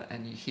profile,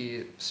 and you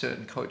hear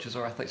certain coaches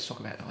or athletes talk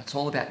about, it's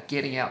all about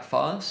getting out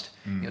fast.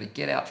 You got to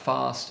get out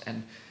fast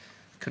and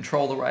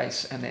control the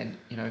race, and then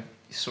you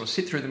sort of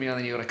sit through the middle,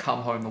 and then you got to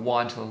come home, the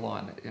wind to the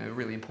line,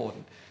 really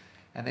important.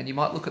 And then you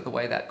might look at the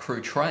way that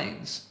crew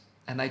trains,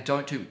 and they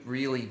don't do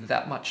really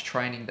that much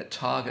training that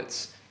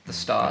targets the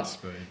start,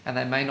 and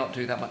they may not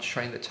do that much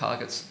training that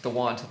targets the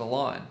wind to the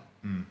line.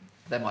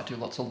 They might do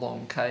lots of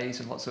long Ks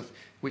and lots of,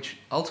 which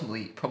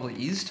ultimately probably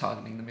is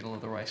targeting the middle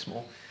of the race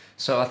more.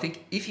 So I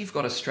think if you've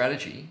got a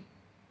strategy,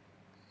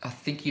 I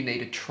think you need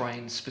to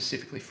train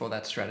specifically for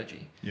that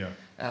strategy. Yeah.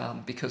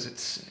 Because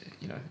it's,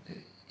 you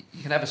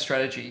can have a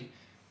strategy,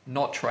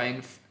 not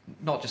train,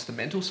 not just the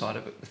mental side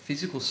of it, the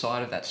physical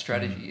side of that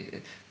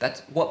strategy.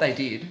 That's what they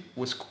did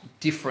was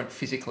different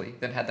physically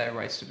than had they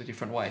raced it a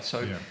different way.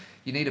 So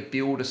you need to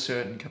build a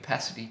certain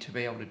capacity to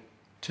be able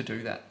to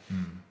do that.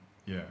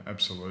 Yeah,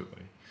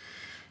 absolutely.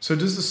 So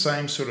does the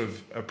same sort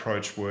of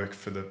approach work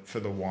for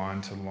the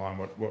wind to the line,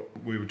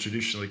 what we would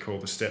traditionally call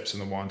the steps in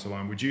the wind to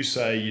line? Would you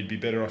say you'd be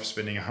better off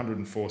spending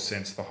 104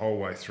 cents the whole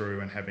way through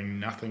and having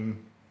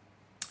nothing,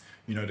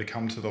 to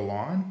come to the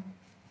line?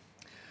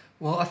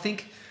 Well, I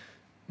think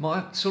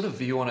my sort of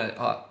view on it,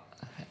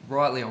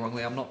 rightly or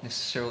wrongly, I'm not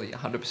necessarily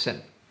 100%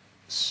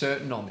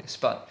 certain on this,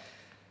 but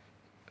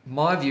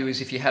my view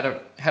is if you had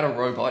a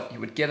robot, you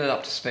would get it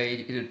up to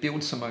speed, it'd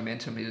build some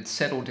momentum, it'd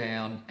settle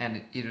down,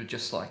 and it'd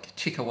just like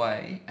tick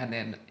away, and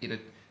then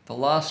the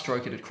last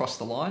stroke it'd cross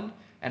the line,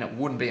 and it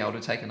wouldn't be able to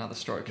take another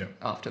stroke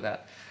after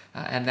that,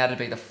 and that'd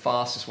be the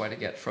fastest way to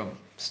get from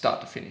start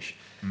to finish.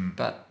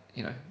 But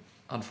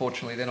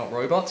unfortunately, they're not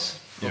robots,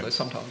 although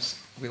sometimes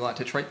we like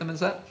to treat them as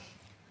that.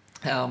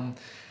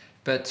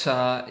 But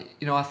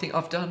I think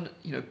I've done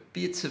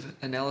bits of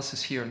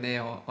analysis here and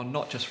there on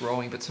not just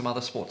rowing but some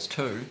other sports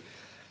too.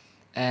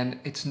 And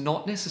it's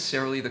not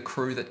necessarily the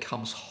crew that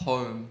comes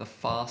home the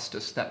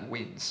fastest that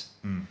wins.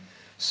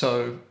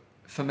 So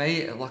for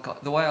me,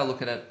 like the way I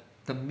look at it,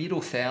 the middle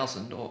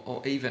 1,000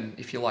 or even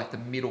if you like the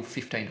middle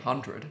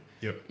 1,500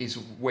 is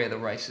where the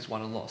race is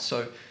won and lost.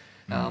 So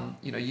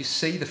you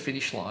see the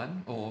finish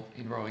line, or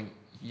in rowing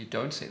you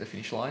don't see the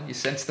finish line, you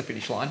sense the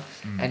finish line,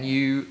 and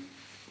you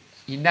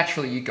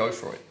naturally go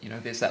for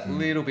it. There's that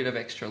little bit of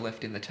extra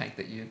left in the tank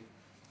that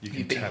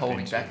you've been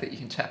holding back that you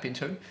can tap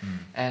into,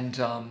 and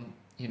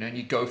and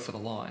you go for the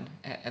line,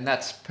 and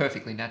that's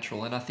perfectly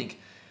natural. And I think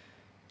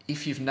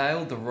if you've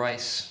nailed the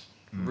race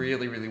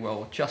really, really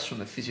well, just from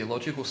the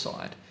physiological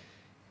side,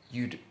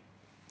 you'd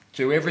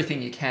do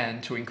everything you can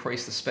to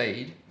increase the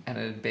speed, and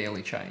it'd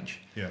barely change.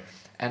 Yeah.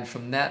 And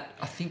from that,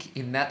 I think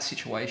in that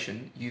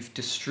situation, you've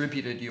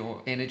distributed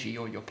your energy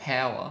or your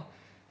power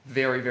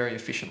very, very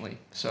efficiently.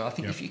 So I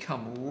think if you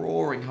come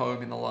roaring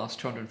home in the last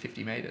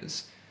 250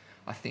 metres,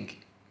 I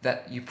think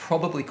that you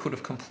probably could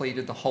have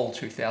completed the whole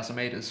 2,000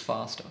 metres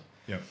faster.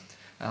 Yeah.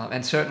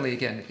 And certainly,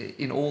 again,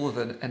 in all of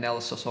the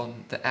analysis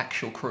on the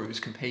actual crews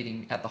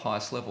competing at the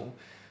highest level,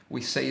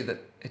 we see that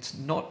it's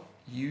not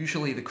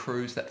usually the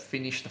crews that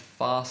finish the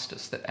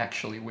fastest that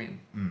actually win.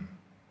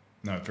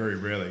 No, very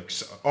rarely.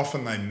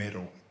 Often they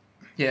medal.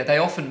 Yeah, they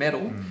often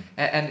medal.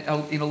 And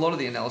in a lot of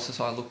the analysis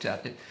I looked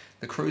at,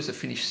 the crews that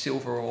finish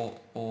silver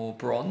or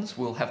bronze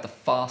will have the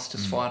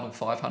fastest final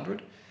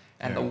 500,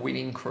 and the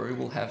winning crew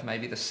will have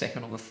maybe the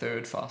second or the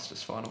third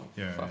fastest final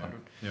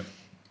 500. Yeah.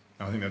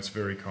 I think that's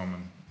very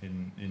common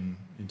in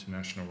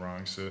international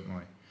rowing,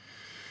 certainly.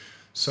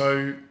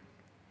 So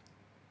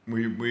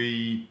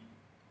we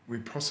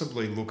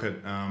possibly look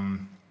at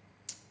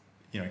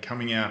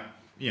coming out.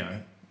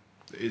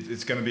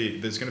 There's going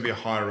to be a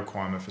higher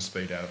requirement for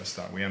speed out of the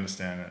start. We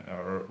understand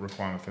a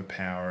requirement for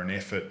power and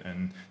effort,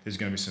 and there's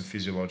going to be some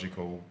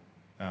physiological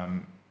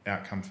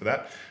outcome for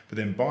that. But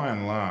then by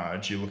and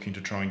large, you're looking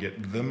to try and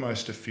get the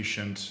most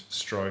efficient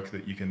stroke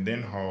that you can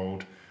then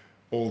hold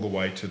all the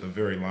way to the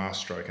very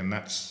last stroke, and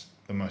that's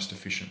the most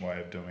efficient way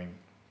of doing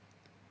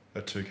a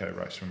 2K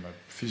race from a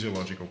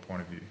physiological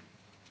point of view.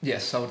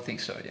 Yes, I would think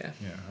so, yeah.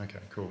 Yeah, okay,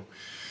 cool.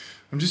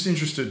 I'm just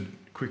interested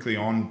quickly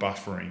on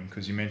buffering,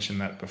 because you mentioned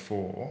that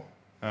before.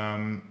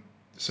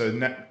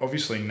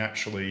 Obviously,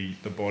 naturally,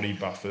 the body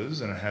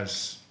buffers, and it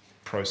has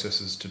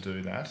processes to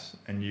do that,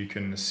 and you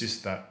can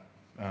assist that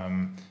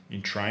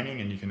in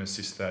training, and you can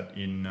assist that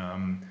in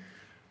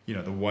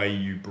the way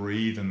you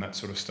breathe and that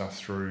sort of stuff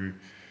through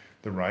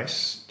the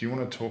race. Do you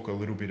want to talk a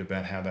little bit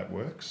about how that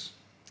works?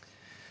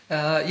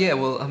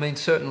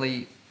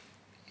 Certainly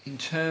in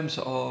terms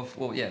of,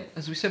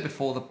 as we said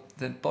before,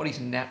 the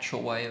body's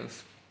natural way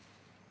of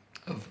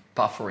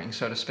buffering,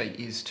 so to speak,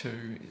 is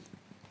to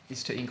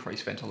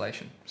increase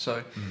ventilation.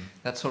 So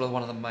that's sort of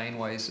one of the main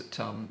ways that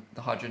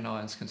the hydrogen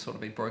ions can sort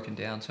of be broken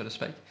down, so to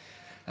speak.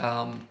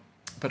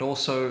 But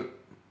also,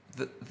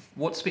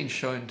 what's been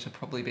shown to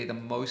probably be the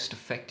most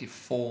effective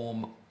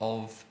form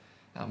of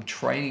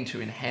training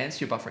to enhance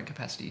your buffering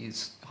capacity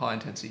is high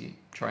intensity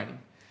training.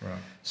 Right.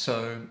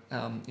 So,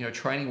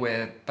 training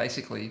where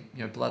basically,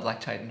 blood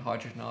lactate and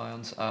hydrogen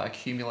ions are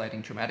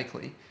accumulating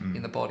dramatically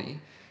in the body,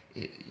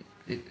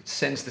 it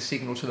sends the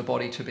signal to the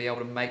body to be able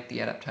to make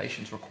the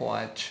adaptations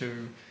required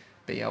to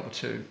be able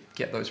to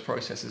get those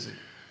processes.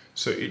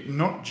 So it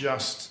not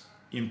just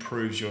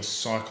improves your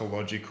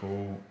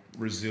psychological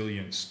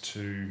resilience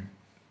to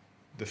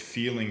the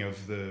feeling of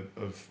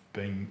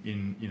being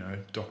in,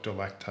 Dr.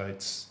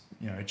 Lactate's,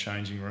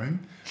 changing room,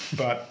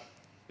 but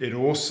it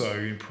also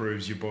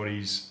improves your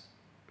body's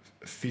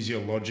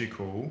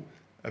physiological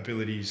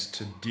abilities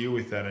to deal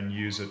with that and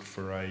use it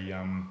for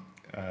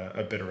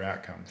a better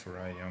outcome for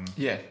a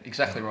Yeah,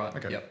 exactly right.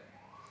 Okay. Yep.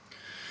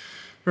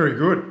 Very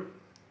good.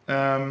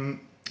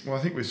 Well, I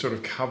think we've sort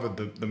of covered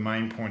the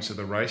main points of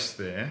the race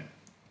there.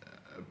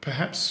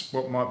 Perhaps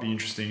what might be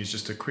interesting is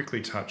just to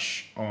quickly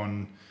touch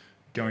on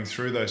going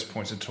through those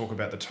points and talk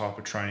about the type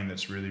of training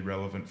that's really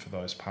relevant for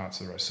those parts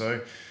of the race.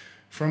 So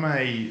from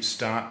a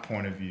start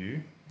point of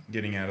view,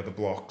 getting out of the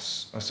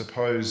blocks, I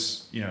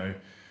suppose,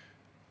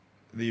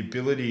 the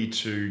ability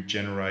to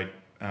generate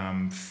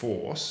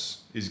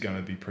force is going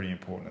to be pretty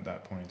important at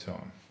that point in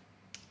time.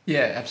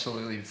 Yeah,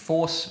 absolutely.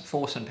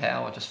 Force and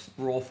power, just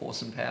raw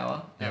force and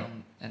power, Yep.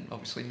 and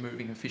obviously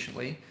moving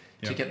efficiently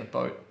to Yep. get the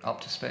boat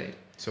up to speed.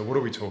 So what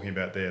are we talking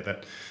about there?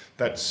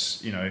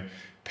 That's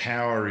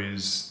power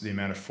is the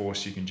amount of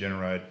force you can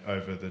generate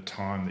over the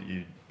time that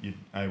you're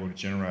able to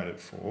generate it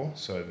for.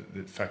 So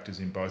that factors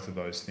in both of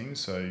those things.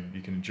 So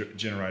you can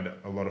generate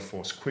a lot of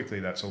force quickly.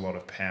 That's a lot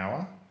of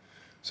power.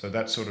 So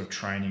that sort of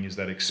training is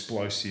that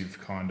explosive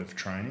kind of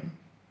training.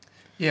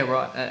 Yeah,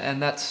 right.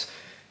 And that's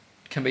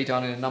can be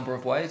done in a number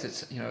of ways.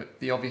 It's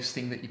the obvious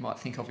thing that you might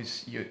think of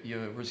is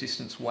your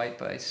resistance weight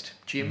based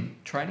gym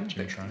training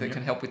Gym that training,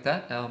 can help with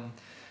that.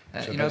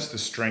 So that's the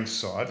strength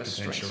side, the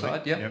potentially. strength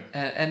side, yep.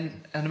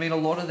 And I mean, a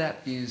lot of that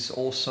is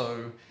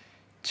also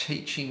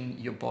teaching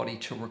your body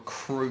to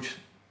recruit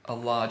a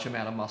large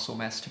amount of muscle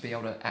mass to be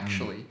able to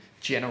actually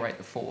generate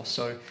the force.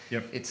 So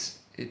Yep. it's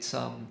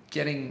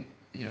getting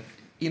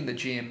in the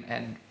gym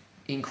and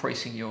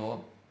increasing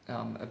your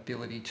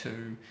ability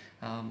to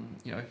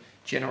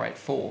generate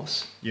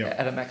force Yep.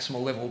 at a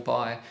maximal level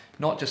by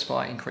not just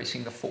by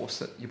increasing the force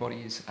that your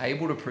body is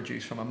able to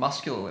produce from a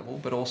muscular level,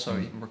 but also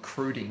in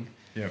recruiting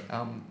Yep.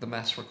 the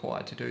mass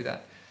required to do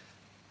that.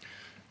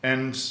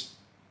 And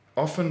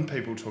often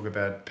people talk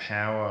about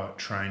power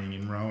training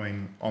in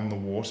rowing on the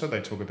water.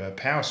 They talk about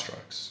power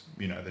strokes.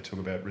 They talk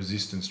about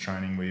resistance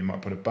training where you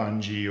might put a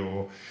bungee,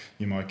 or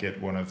you might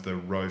get one of the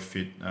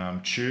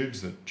RowFit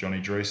tubes that Johnny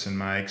Dreesen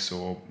makes,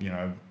 or,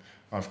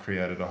 I've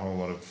created a whole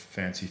lot of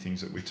fancy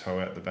things that we tow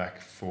out the back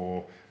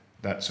for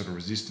that sort of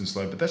resistance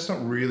load. But that's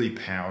not really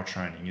power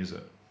training, is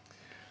it?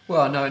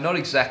 Well, no, not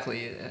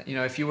exactly.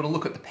 If you were to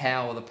look at the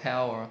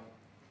power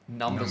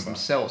numbers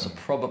themselves are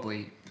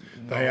probably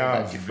not They all are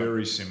that different.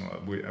 very similar.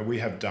 We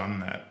have done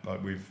that.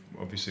 Like we've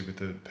obviously with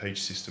the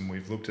Peach system,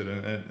 we've looked at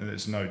it, and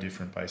it's no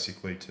different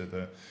basically to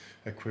the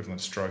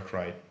equivalent stroke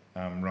rate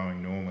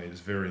rowing normally. There's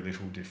very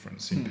little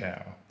difference in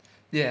power.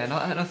 Yeah,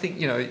 and I think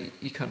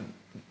you can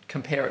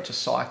compare it to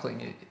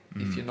cycling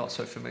if you're not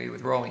so familiar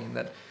with rowing, in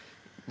that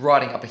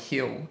riding up a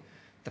hill,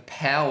 the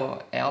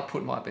power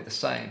output might be the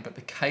same, but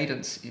the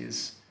cadence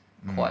is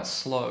quite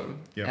slow,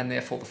 Yep. and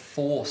therefore the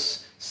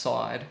force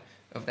side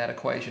of that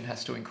equation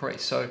has to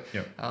increase. So,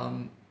 Yep.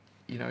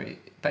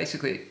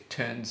 basically it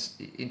turns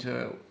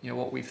into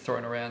what we've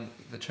thrown around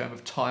the term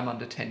of time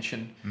under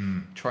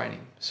tension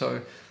training.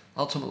 So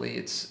ultimately,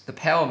 the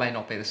power may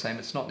not be the same.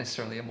 It's not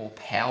necessarily a more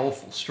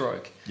powerful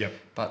stroke, Yep.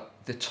 but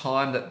the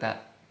time that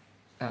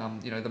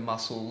the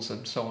muscles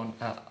and so on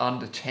are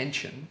under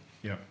tension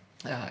Yep.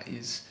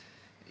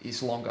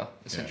 is longer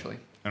essentially.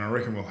 And I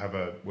reckon we'll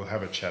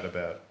have a chat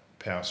about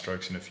power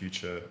strokes in a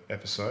future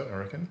episode. I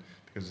reckon,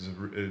 because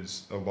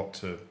there's a lot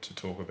to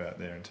talk about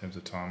there in terms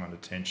of time under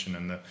tension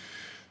and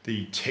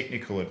the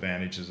technical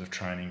advantages of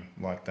training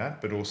like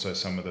that, but also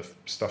some of the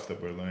stuff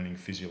that we're learning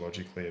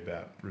physiologically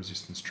about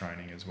resistance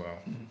training as well.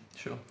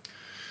 Sure.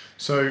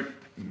 So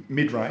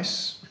mid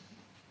race,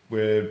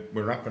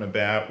 we're up and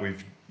about.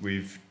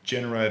 We've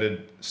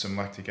generated some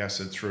lactic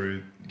acid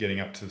through getting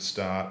up to the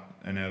start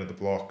and out of the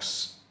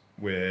blocks.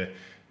 We're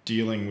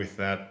dealing with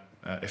that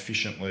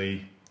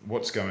efficiently.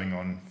 What's going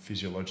on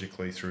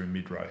physiologically through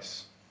mid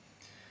race?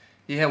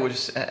 Yeah, we're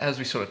just, as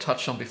we sort of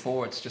touched on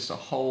before, it's just a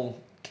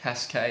whole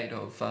cascade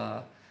of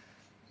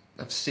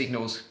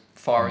signals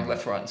firing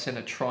left, right, and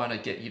centre, trying to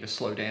get you to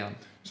slow down.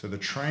 So the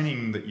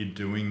training that you're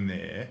doing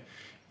there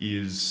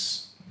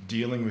is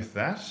dealing with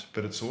that,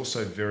 but it's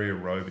also very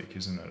aerobic,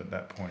 isn't it, at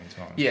that point in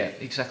time? Yeah,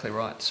 exactly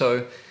right.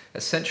 So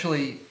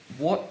essentially,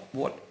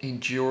 what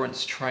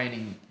endurance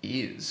training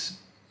is,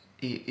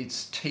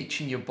 it's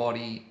teaching your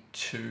body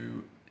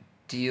to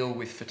deal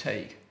with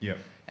fatigue. Yeah.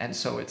 And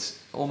so it's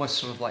almost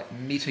sort of like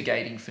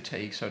mitigating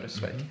fatigue, so to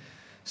speak.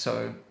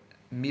 So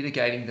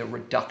mitigating the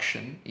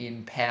reduction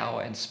in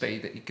power and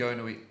speed that you're going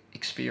to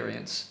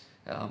experience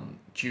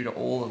due to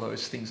all of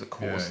those things that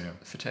cause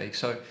fatigue.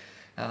 So,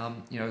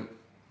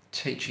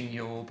 teaching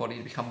your body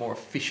to become more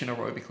efficient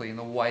aerobically in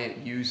the way it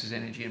uses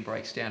energy and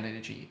breaks down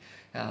energy.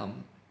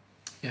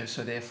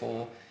 So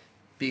therefore,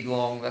 big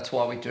long, that's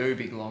why we do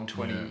big long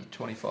 20,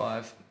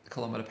 25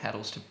 kilometre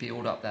paddles to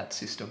build up that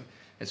system.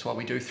 It's why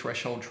we do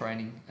threshold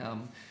training,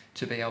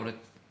 to be able to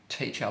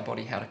teach our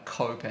body how to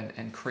cope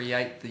and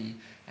create the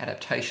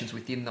adaptations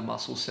within the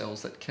muscle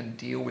cells that can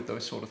deal with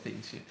those sort of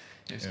things.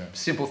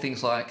 Simple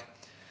things like,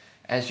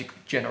 as you're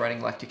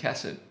generating lactic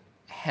acid,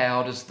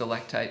 how does the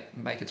lactate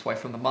make its way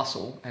from the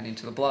muscle and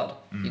into the blood?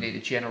 You need to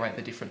generate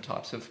the different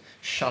types of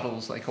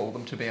shuttles, they call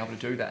them, to be able to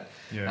do that.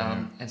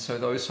 And so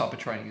those type of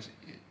training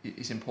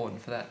is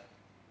important for that.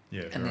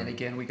 And then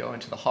again, we go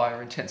into the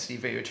higher intensity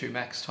VO2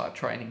 max type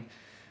training,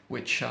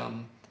 which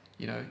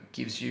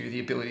gives you the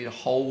ability to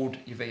hold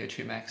your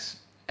VO2 max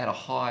at a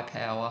high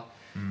power.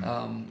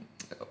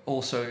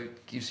 Also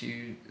gives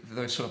you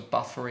those sort of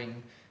buffering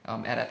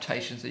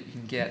adaptations that you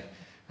can get.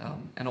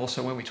 And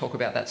also when we talk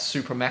about that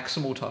super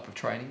maximal type of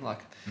training, like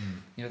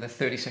the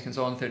 30 seconds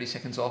on, 30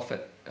 seconds off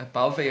at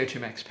above VO2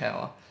 max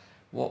power,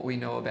 what we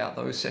know about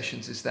those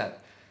sessions is that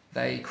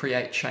they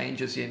create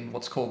changes in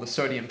what's called the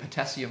sodium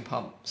potassium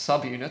pump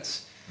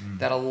subunits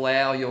that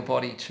allow your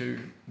body to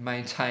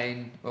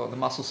maintain, or the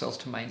muscle cells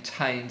to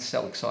maintain,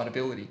 cell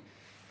excitability.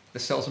 The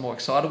cells are more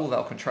excitable,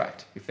 they'll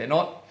contract. If they're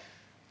not,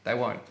 they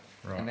won't.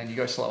 Right. And then you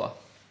go slower.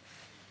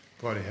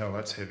 Bloody hell,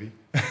 that's heavy.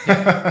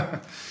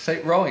 See,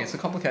 rowing, it's a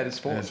complicated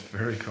sport. It's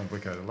very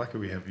complicated. Lucky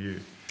we have you.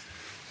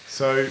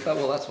 So,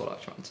 well, that's what I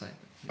try and say.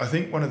 I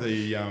think one of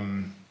the,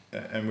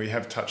 and we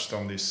have touched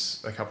on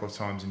this a couple of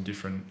times in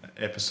different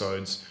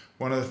episodes,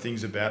 one of the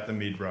things about the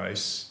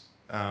mid-race,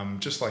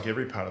 just like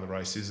every part of the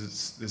race,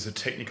 is there's a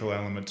technical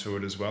element to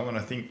it as well. And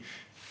I think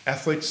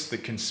athletes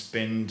that can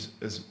spend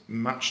as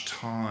much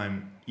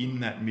time in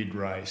that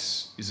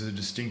mid-race is a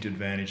distinct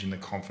advantage in the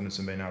confidence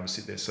and being able to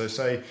sit there. So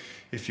say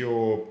if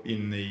you're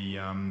in the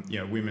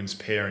women's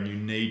pair and you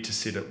need to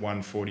sit at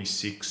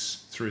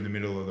 146 through the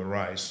middle of the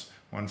race,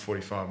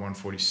 145,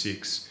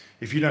 146,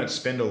 if you don't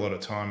spend a lot of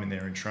time in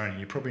there in training,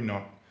 you're probably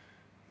not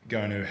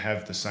going to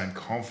have the same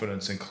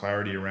confidence and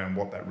clarity around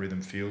what that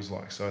rhythm feels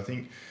like. So I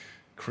think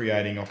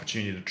creating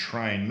opportunity to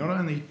train, not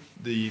only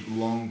the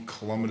long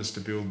kilometres to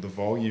build the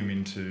volume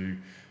into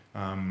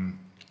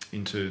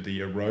the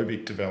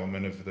aerobic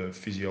development of the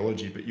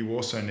physiology, but you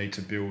also need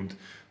to build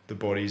the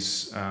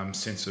body's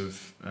sense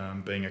of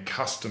being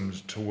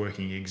accustomed to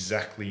working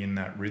exactly in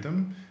that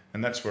rhythm.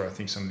 And that's where I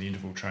think some of the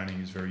interval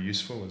training is very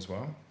useful as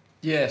well.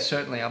 Yeah,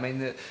 certainly. I mean,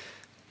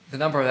 the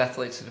number of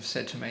athletes that have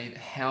said to me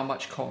how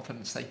much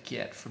confidence they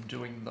get from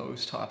doing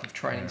those type of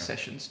training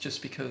sessions,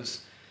 just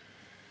because,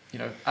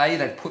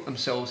 they've put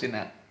themselves in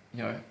that,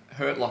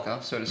 hurt locker,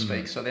 so to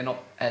speak, so they're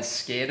not as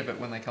scared of it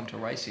when they come to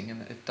racing,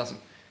 and it doesn't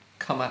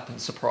come up and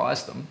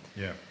surprise them.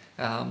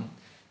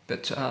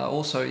 But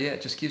also,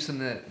 it just gives them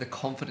the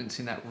confidence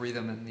in that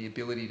rhythm and the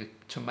ability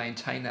to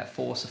maintain that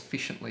force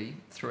efficiently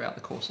throughout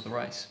the course of the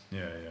race.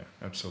 Yeah,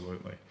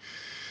 absolutely.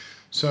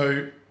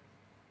 So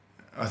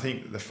I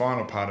think the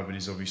final part of it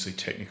is obviously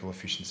technical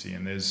efficiency,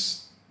 and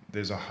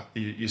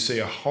you see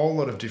a whole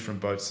lot of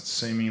different boats that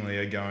seemingly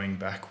are going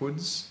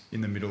backwards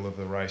in the middle of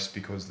the race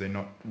because they're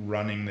not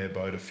running their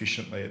boat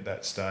efficiently at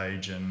that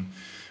stage, and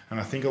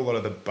I think a lot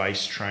of the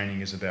base training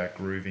is about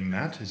grooving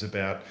that, is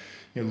about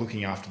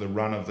looking after the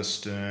run of the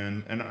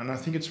stern, and I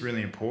think it's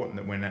really important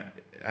that when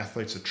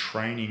athletes are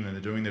training and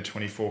they're doing the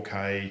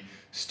 24k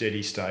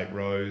steady state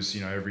rows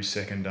every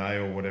second day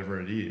or whatever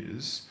it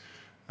is,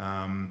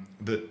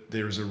 that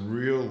there is a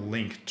real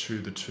link to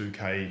the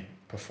 2k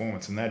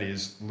performance, and that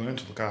is learn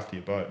to look after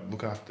your boat,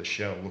 look after the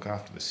shell, look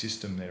after the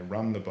system there,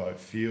 run the boat,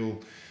 feel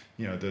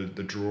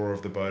the draw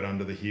of the boat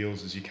under the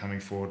heels as you're coming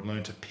forward,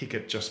 learn to pick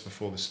it just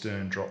before the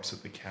stern drops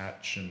at the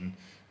catch, and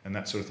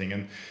that sort of thing.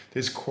 And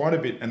there's quite a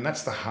bit, and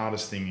that's the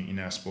hardest thing in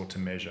our sport to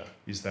measure,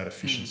 is that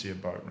efficiency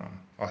of boat run,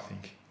 I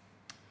think.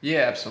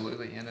 Yeah,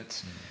 absolutely. And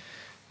it's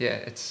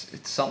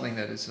it's something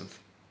that is of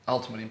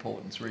ultimate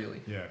importance,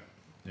 really. Yeah.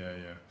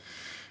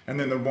 And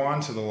then the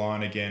wind to the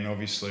line again,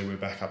 obviously we're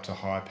back up to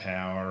high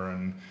power,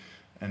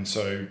 and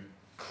so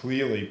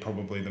clearly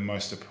probably the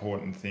most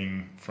important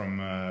thing from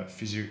a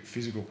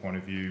physical point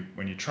of view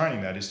when you're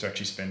training that is to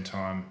actually spend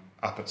time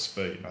up at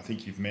speed. I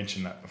think you've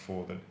mentioned that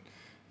before, that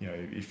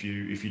if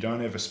you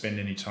don't ever spend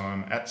any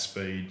time at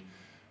speed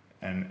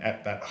and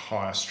at that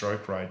higher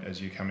stroke rate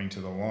as you're coming to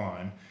the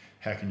line,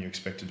 how can you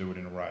expect to do it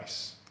in a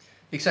race?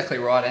 Exactly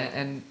right.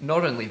 And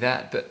not only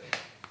that, but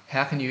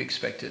how can you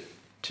expect it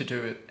to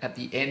do it at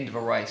the end of a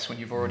race when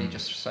you've already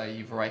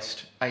you've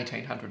raced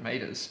 1,800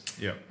 metres,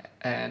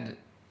 and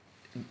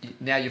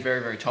now you're very,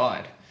 very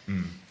tired.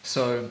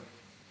 So,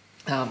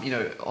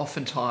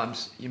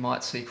 oftentimes you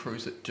might see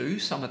crews that do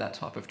some of that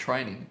type of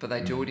training, but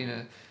they do it in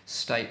a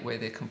state where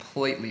they're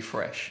completely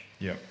fresh.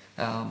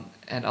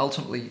 And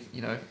ultimately,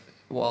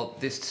 while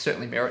there's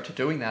certainly merit to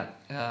doing that,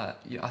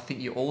 I think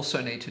you also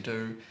need to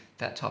do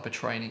that type of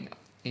training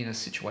in a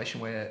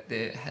situation where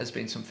there has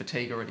been some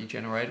fatigue already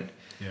generated.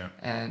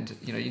 And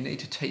you need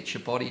to teach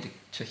your body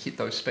to hit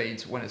those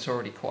speeds when it's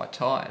already quite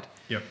tired.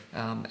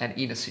 And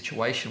in a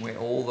situation where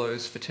all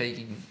those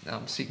fatiguing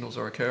signals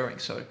are occurring.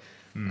 So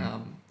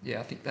Yeah,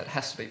 I think that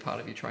has to be part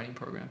of your training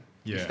program.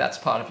 Yeah. If that's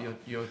part of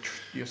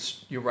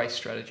your race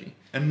strategy.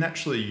 And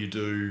naturally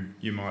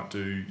you might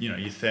do, your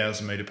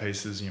 1,000 metre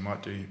pieces, and you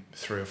might do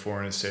 3 or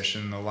 4 in a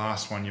session. The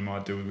last one you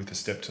might do with a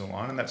step to the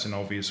line, and that's an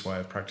obvious way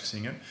of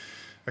practicing it.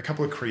 A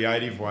couple of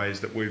creative ways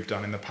that we've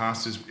done in the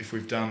past is if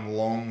we've done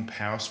long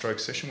power stroke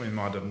session, we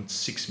might have done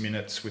 6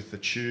 minutes with the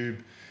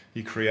tube.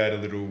 You create a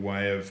little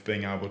way of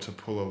being able to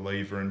pull a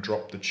lever and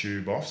drop the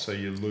tube off, so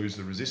you lose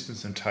the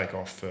resistance and take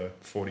off for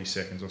 40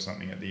 seconds or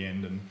something at the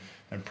end,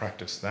 and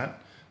practice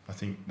that. I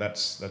think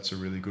that's a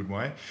really good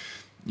way.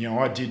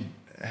 I did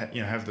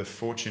have the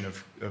fortune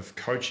of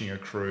coaching a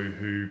crew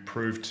who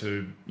proved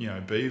to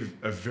be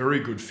a very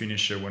good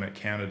finisher when it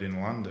counted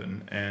in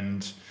London,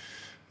 and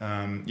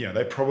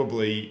they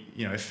probably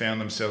found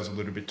themselves a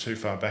little bit too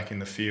far back in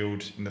the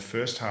field in the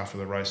first half of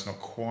the race, not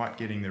quite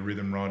getting the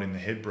rhythm right in the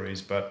head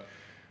breeze. But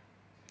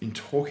in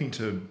talking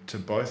to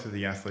both of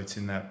the athletes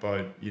in that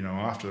boat,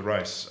 after the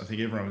race, I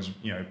think everyone was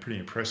pretty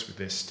impressed with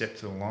their step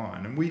to the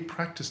line, and we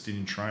practiced it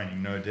in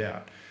training, no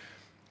doubt.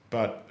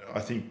 But I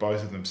think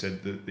both of them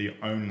said that the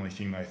only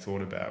thing they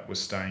thought about was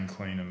staying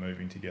clean and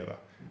moving together.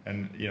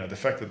 And the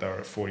fact that they were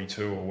at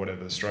 42 or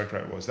whatever the stroke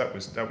rate was, that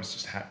was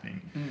just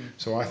happening.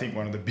 So I think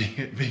one of the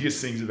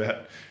biggest things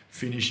about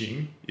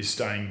finishing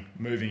is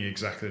moving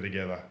exactly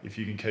together. If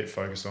you can keep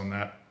focused on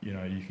that, you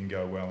can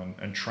go well.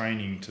 And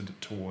training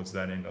towards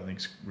that end, I think,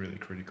 is really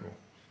critical.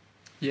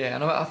 Yeah,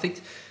 and I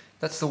think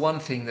that's the one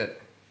thing that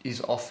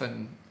is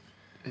often,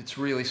 it's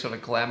really sort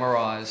of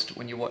glamorized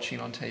when you're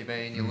watching on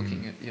TV and you're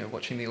looking at,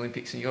 watching the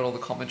Olympics, and you got all the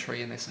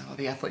commentary and they're saying,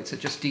 the athletes are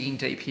just digging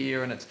deep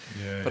here. And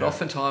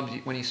oftentimes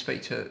when you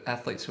speak to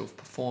athletes who have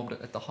performed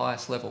at the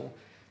highest level,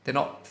 they're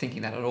not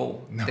thinking that at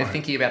all. No. They're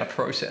thinking about a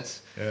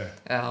process. Yeah.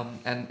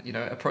 And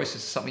a process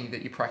is something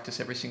that you practice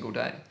every single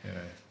day. Yeah.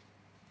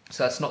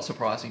 So that's not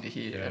surprising to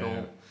hear at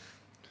all.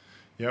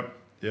 Yep.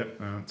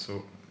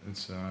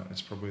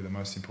 It's probably the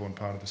most important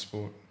part of the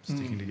sport,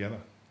 sticking together.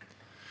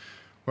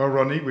 Well,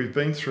 Rodney, we've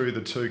been through the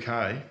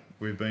 2K.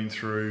 We've been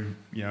through,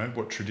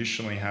 what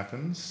traditionally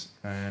happens,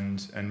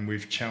 and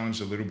we've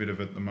challenged a little bit of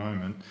it at the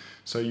moment.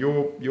 So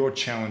your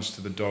challenge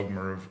to the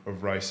dogma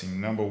of racing,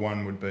 number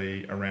one would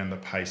be around the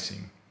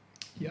pacing.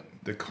 Yep.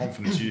 The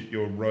confidence,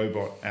 your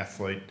robot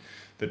athlete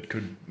that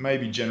could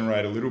maybe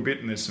generate a little bit,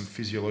 and there's some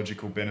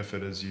physiological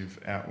benefit, as you've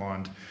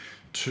outlined,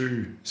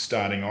 to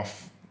starting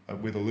off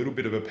with a little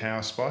bit of a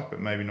power spike, but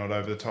maybe not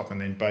over the top,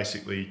 and then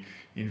basically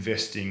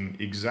investing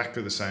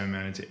exactly the same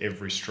amount into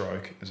every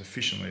stroke as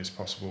efficiently as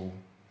possible,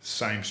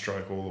 same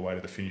stroke all the way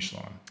to the finish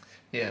line.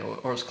 Yeah,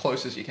 or as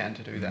close as you can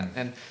to do that.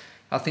 And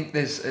I think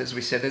as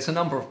we said, there's a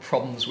number of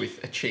problems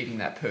with achieving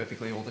that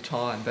perfectly all the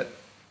time, but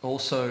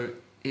also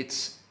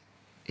it's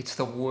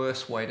the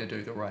worst way to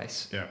do the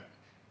race. Yeah.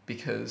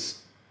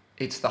 Because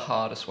it's the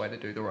hardest way to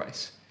do the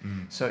race.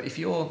 So if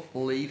you're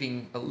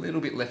leaving a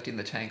little bit left in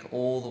the tank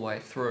all the way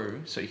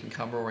through so you can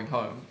come roaring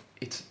home,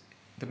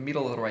 the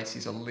middle of the race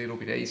is a little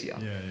bit easier.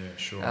 Yeah,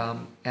 sure.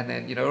 And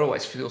then, it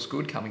always feels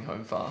good coming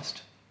home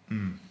fast,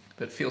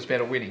 but it feels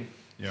better winning.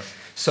 Yeah.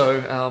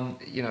 So,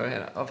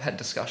 and I've had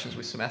discussions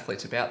with some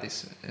athletes about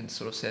this and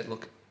sort of said,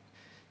 look,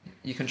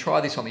 you can try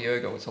this on the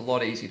ergo. It's a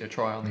lot easier to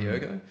try on the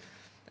ergo.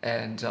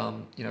 And,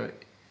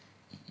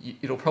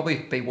 it'll probably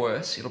be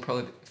worse. It'll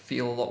probably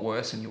feel a lot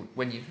worse. And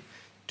when you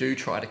do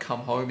try to come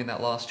home in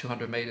that last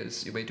 200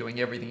 metres, you'll be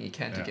doing everything you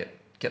can to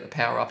get the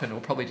power up, and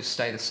it'll probably just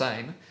stay the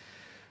same.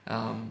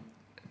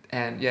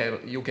 And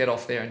you'll get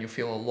off there and you'll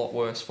feel a lot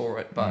worse for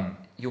it, but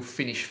you'll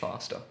finish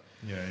faster.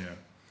 Yeah.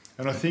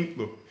 And I think,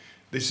 look,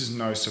 this is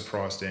no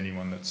surprise to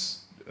anyone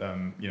that's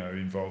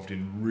involved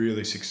in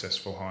really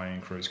successful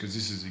high-end crews, because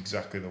this is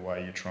exactly the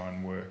way you try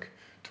and work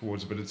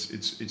towards it. But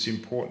it's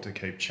important to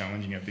keep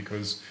challenging it,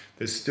 because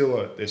there's still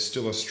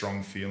a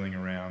strong feeling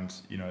around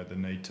the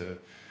need to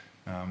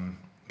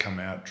come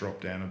out,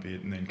 drop down a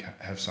bit, and then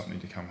have something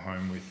to come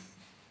home with.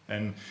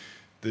 And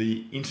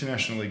the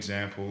international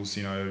examples,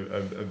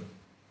 are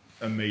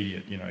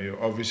immediate.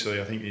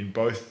 Obviously, I think in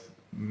both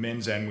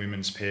men's and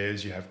women's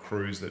pairs, you have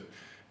crews that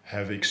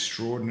have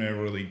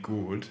extraordinarily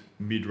good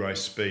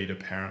mid-race speed,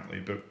 apparently.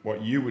 But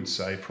what you would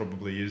say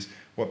probably is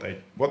what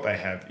they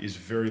have is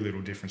very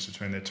little difference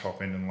between their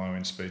top end and low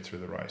end speed through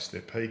the race.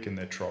 Their peak and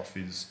their trough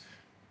is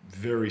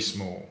very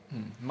small.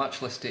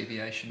 Much less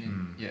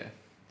deviation.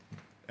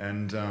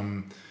 And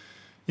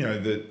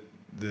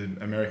the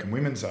American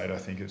women's aid, I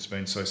think it's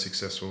been so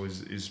successful,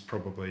 is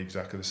probably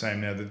exactly the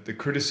same. Now, the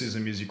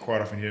criticism is you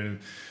quite often hear,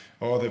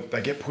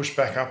 they get pushed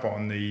back up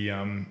on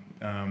the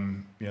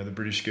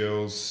British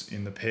girls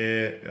in the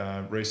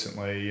pair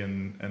recently,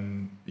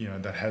 and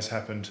that has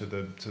happened to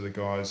the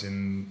guys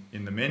in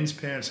the men's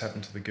pair. It's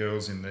happened to the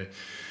girls in the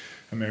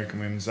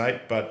American women's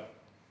 8, but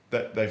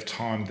that they've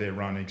timed their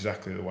run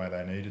exactly the way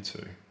they needed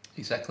to.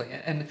 Exactly,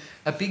 and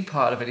a big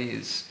part of it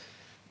is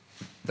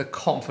the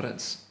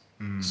confidence.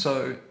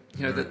 So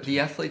the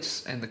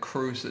athletes and the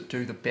crews that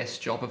do the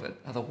best job of it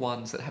are the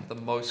ones that have the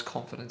most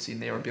confidence in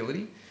their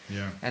ability.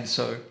 Yeah. And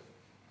so,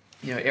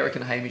 Eric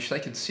and Hamish, they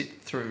can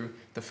sit through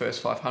the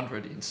first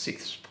 500 in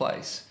 6th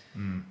place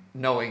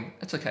knowing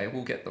it's okay,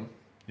 we'll get them.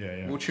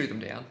 Yeah. We'll chew them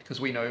down because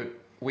we know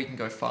we can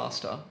go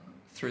faster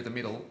through the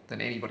middle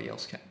than anybody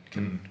else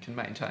can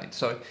maintain.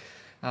 So,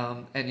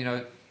 and you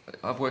know,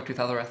 I've worked with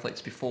other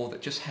athletes before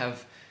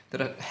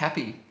that are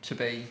happy to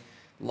be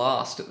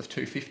last at the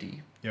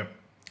 250. Yep.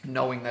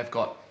 Knowing they've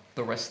got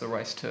the rest of the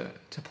race to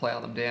plough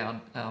them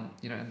down,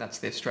 you know, and that's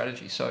their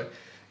strategy. So,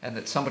 and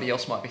that somebody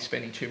else might be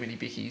spending too many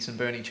bickies and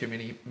burning too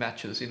many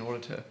matches in order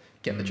to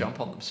get the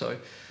jump on them. So,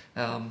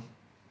 and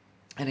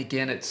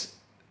again, it's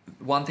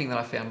one thing that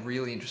I found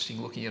really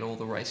interesting looking at all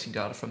the racing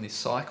data from this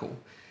cycle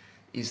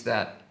is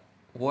that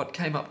what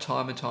came up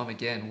time and time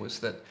again was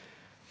that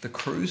the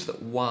crews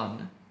that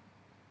won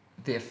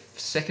their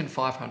second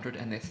 500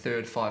 and their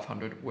third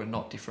 500 were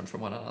not different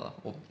from one another,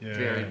 or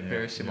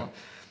very similar. Yeah.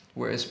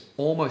 Whereas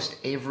almost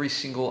every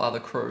single other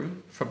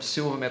crew, from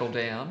silver medal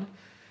down,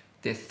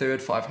 their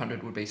third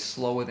 500 would be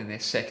slower than their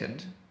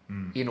second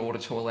in order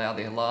to allow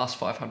their last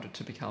 500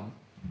 to become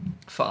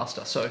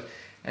faster. So,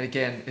 and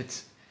again,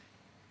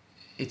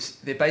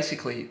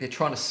 they're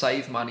trying to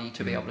save money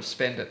to be able to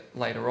spend it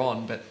later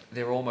on, but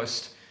they're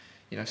almost,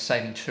 you know,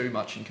 saving too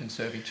much and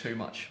conserving too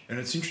much. And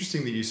it's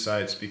interesting that you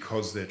say it's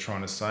because they're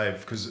trying to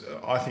save, because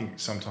I think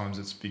sometimes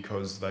it's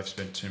because they've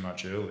spent too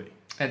much early.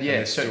 And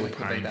yeah, it certainly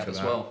could be that as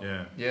well.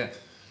 Yeah,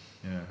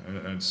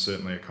 and it's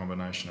certainly a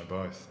combination of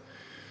both.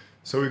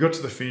 So we got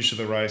to the finish of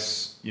the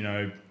race. You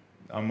know,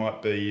 I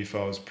might be, if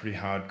I was pretty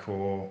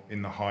hardcore,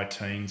 in the high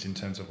teens in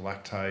terms of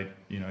lactate.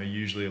 You know,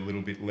 usually a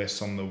little bit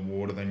less on the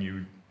water than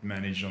you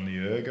manage on the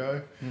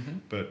ergo.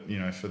 But you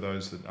know, for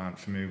those that aren't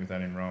familiar with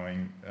that in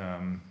rowing,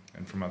 and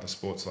from other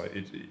sports, like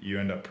you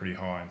end up pretty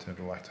high in terms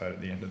of lactate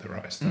at the end of the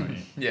race, don't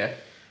you? Yeah.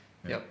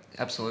 Yep,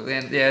 absolutely.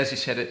 And yeah, as you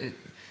said,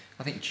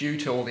 I think due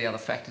to all the other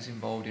factors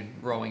involved in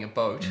rowing a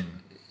boat,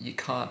 you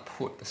can't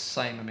put the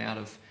same amount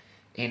of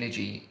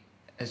energy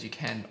as you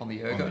can on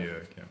the ergo. On the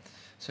erg, yeah.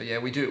 So yeah,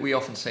 we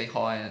often see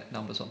higher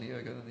numbers on the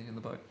ergo than in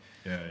the boat.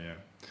 Yeah.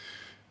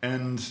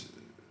 And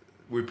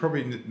we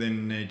probably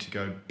then need to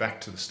go back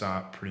to the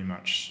start pretty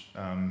much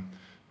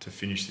to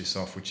finish this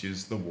off, which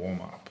is the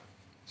warm-up.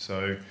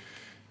 So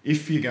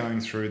if you're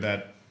going through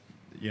that,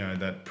 you know,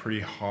 that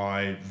pretty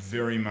high,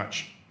 very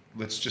much,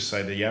 let's just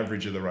say the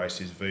average of the race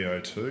is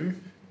VO2,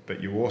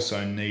 but you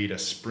also need a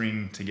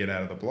spring to get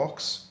out of the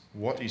blocks.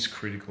 What is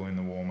critical in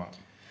the warm-up?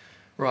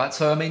 Right,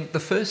 so I mean, the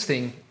first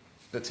thing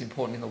that's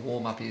important in the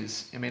warm-up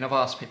is, I mean, I've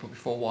asked people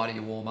before, why do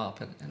you warm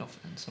up? And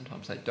often,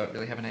 sometimes they don't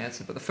really have an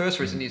answer, but the first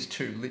reason is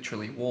to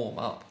literally warm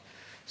up.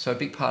 So a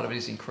big part of it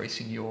is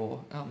increasing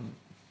your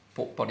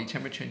body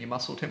temperature and your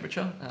muscle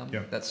temperature.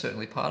 That's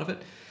certainly part of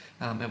it.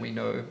 And we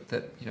know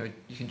that, you know,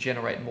 you can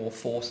generate more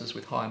forces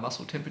with higher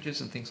muscle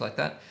temperatures and things like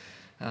that.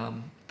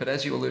 But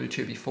as you alluded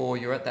to before,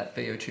 you're at that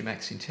VO2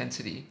 max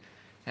intensity.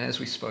 And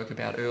as we spoke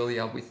about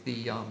earlier with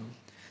the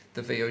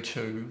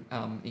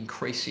VO2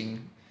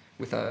 increasing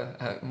with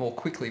more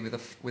quickly with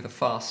a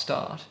fast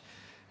start,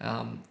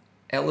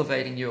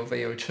 elevating your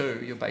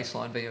VO2, your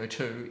baseline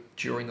VO2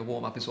 during the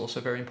warm-up is also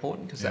very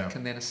important because that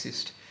can then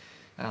assist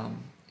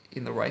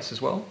in the race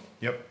as well.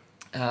 Yep.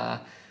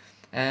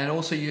 And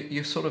also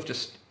you're sort of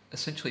just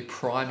essentially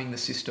priming the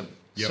system.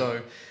 Yep.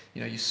 So,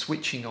 you know, you're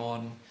switching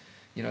on,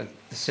 you know,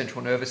 the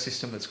central nervous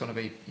system that's going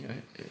to be, you know,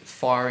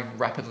 firing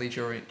rapidly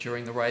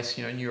during the race.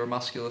 You know,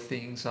 neuromuscular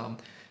things. You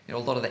know, a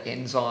lot of the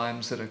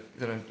enzymes that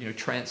are you know,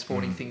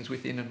 transporting things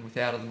within and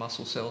without of the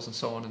muscle cells and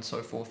so on and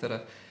so forth that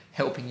are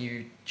helping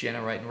you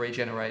generate and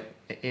regenerate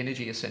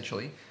energy.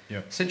 Essentially,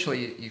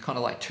 essentially you're kind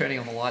of like turning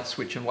on the light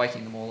switch and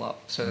waking them all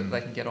up so that they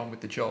can get on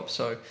with the job.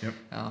 So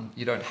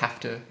you don't have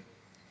to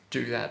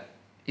do that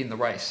in the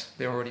race.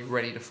 They're already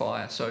ready to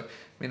fire. So I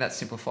mean, that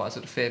simplifies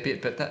it a fair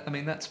bit, but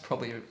that's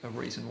probably a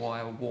reason why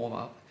a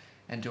warm-up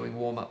and doing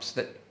warm-ups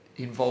that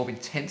involve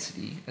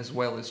intensity as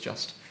well as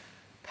just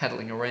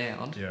paddling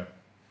around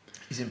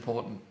is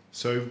important.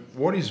 So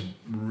what is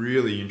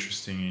really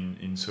interesting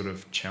in sort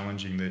of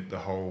challenging the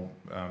whole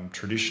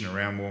tradition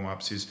around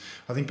warm-ups is,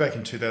 I think back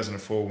in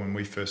 2004 when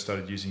we first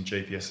started using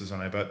GPSs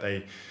on our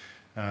boat,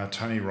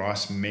 Tony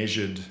Rice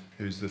measured,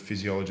 who's the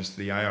physiologist of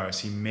the AIS,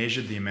 he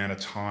measured the amount of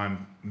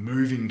time,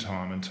 moving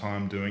time and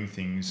time doing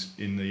things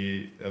in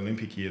the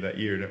Olympic year that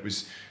year. And it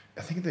was,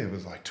 I think there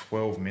was like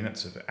 12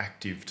 minutes of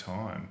active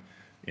time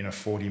in a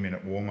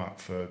 40-minute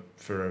warm-up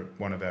for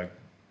one of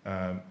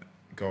our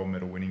gold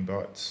medal winning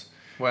boats.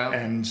 Wow.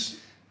 And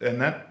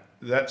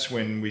that's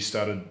when we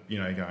started, you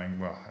know, going,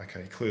 well,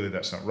 okay, clearly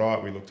that's not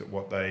right. We looked at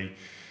what they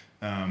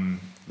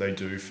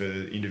do for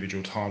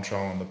individual time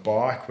trial on the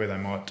bike, where they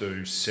might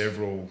do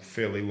several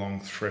fairly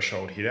long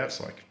threshold hit-outs,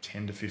 like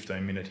 10 to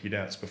 15 minute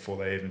hit-outs before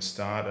they even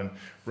start. And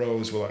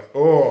rowers were like,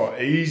 oh,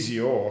 easy,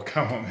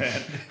 come on,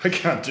 man. I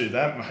can't do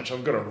that much.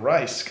 I've got a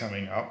race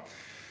coming up.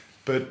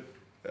 But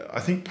I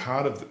think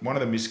one of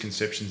the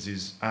misconceptions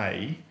is,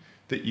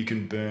 that you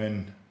can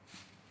burn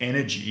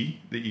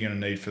energy that you're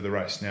going to need for the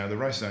race. Now, the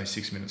race is only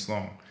 6 minutes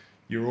long.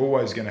 You're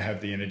always going to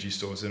have the energy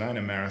stores. It ain't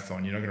a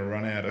marathon. You're not going to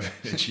run out of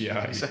energy,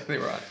 are you? Exactly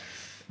right.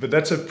 But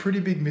that's a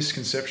pretty big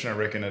misconception, I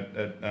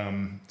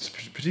reckon,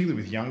 particularly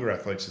with younger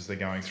athletes as they're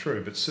going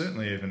through, but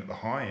certainly even at the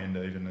high end,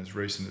 even as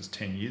recent as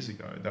 10 years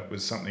ago, that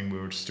was something we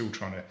were still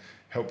trying to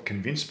help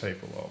convince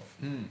people of.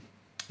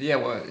 Yeah,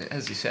 well,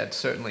 as you said,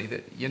 certainly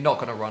that you're not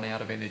going to run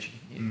out of energy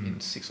in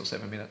 6 or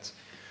 7 minutes.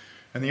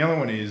 And the other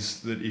one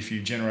is that if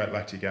you generate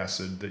lactic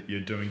acid, that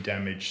you're doing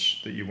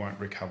damage that you won't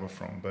recover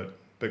from.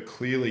 But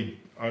clearly,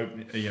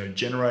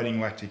 generating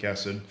lactic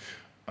acid,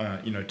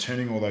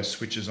 turning all those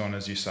switches on,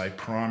 as you say,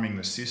 priming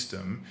the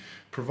system,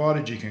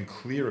 provided you can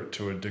clear it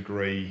to a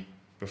degree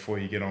before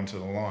you get onto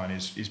the line,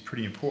 is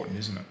pretty important,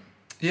 isn't it?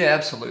 Yeah,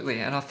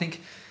 absolutely. And I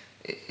think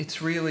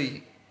it's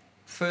really,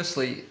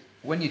 firstly,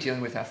 when you're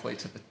dealing with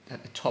athletes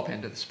at the top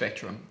end of the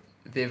spectrum,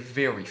 they're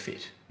very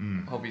fit,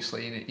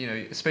 obviously.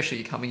 And, especially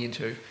you're coming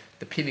into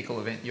the pinnacle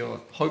event, you're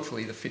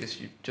hopefully the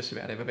fittest you've just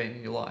about ever been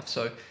in your life.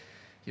 So,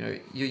 you're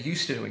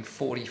used to doing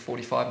 40,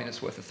 45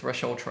 minutes worth of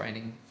threshold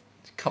training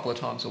a couple of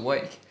times a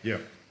week. Yeah.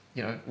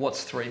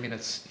 What's 3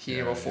 minutes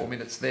here or 4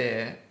 minutes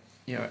there,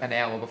 an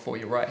hour before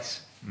your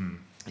race.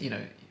 You're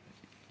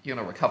going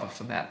to recover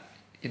from that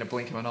in a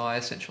blink of an eye,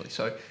 essentially.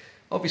 So,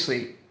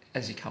 obviously,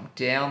 as you come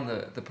down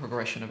the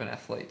progression of an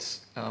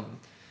athlete's,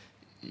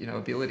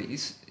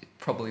 abilities,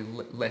 probably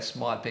less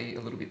might be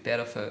a little bit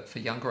better for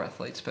younger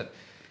athletes. But,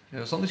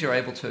 as long as you're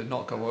able to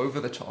not go over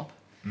the top,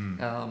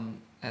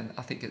 and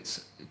I think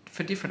it's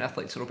for different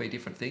athletes, it'll be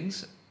different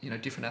things.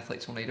 Different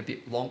athletes will need a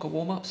bit longer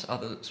warm-ups,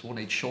 others will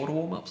need shorter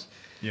warm-ups,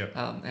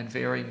 and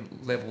varying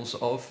levels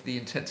of the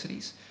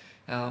intensities.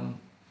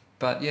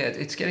 But yeah,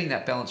 it's getting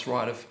that balance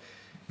right of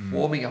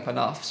warming up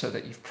enough so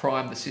that you've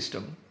primed the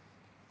system,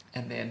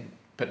 and then,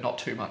 but not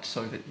too much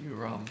so that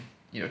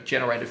you're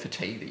generated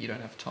fatigue that you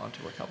don't have time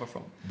to recover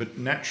from. But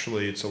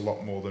naturally, it's a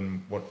lot more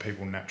than what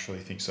people naturally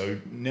think. So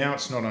now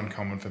it's not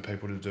uncommon for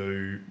people to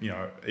do,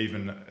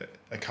 even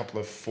a couple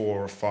of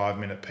 4 or 5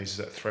 minute pieces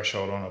at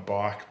threshold on a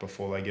bike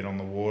before they get on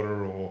the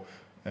water, or,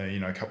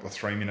 a couple of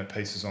 3 minute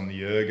pieces on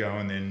the ergo,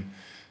 and then,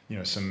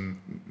 some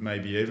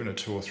maybe even a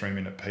 2 or 3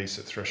 minute piece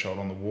at threshold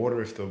on the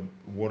water if the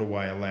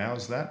waterway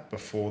allows that,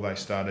 before they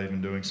start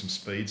even doing some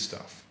speed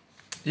stuff.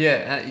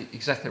 Yeah,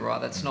 exactly right.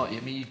 That's not.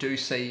 You do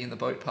see in the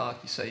boat park,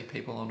 you see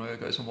people on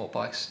ergos and watt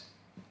bikes,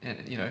 and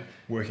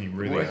working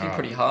hard.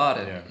 Pretty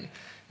hard.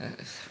 And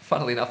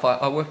funnily enough,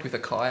 I worked with a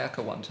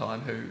kayaker one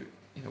time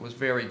who was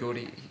very good.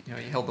 He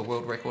held the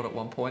world record at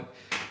one point.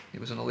 He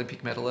was an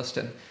Olympic medalist,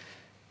 and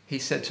he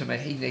said to me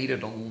he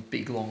needed a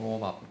big long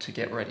warm up to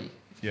get ready.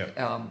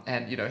 Yeah.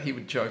 And he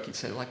would joke. He'd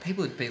say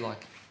people would be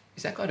like,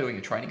 "Is that guy doing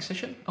a training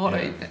session? Oh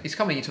no, he's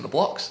coming into the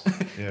blocks.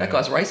 That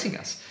guy's racing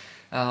us."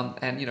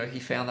 And he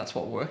found that's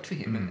what worked for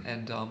him.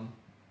 And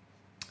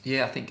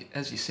I think,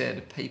 as you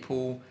said,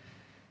 people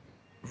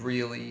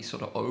really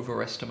sort of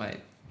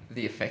overestimate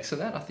the effects of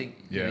that. I think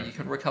you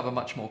can recover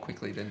much more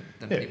quickly than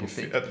people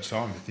think. At the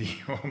time,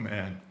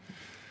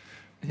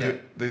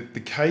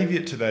 the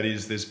caveat to that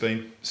is there's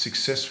been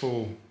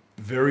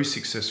very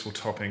successful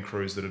top end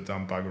crews that have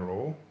done bugger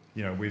all.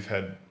 We've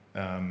had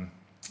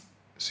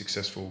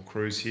successful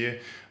crews here.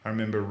 I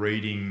remember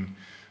reading.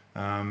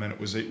 And it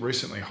was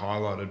recently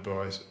highlighted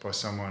by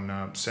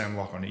someone, Sam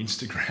Locke, on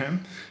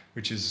Instagram,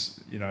 which is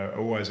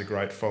always a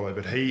great follow.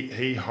 But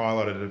he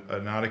highlighted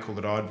an article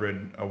that I'd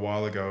read a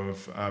while ago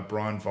of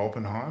Brian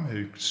Volpenheim,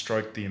 who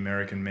stroked the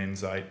American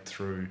men's 8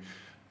 through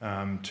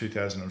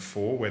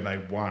 2004, where they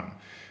won.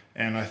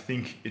 And I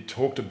think it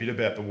talked a bit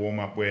about the warm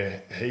up,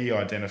 where he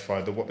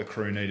identified that what the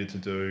crew needed to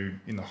do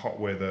in the hot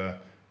weather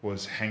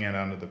was hang out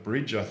under the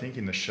bridge, I think,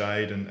 in the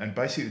shade, and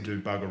basically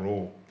do bugger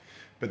all.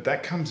 But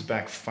that comes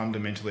back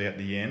fundamentally at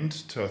the end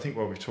to, I think,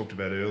 what we've talked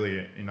about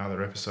earlier in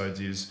other episodes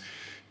is,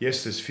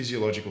 yes, there's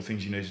physiological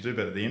things you need to do,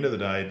 but at the end of the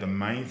day, the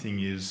main thing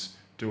is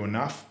do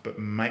enough, but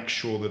make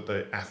sure that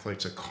the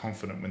athletes are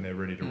confident when they're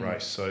ready to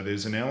race. So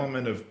there's an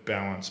element of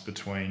balance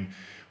between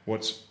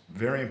what's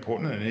very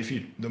important,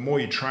 and the more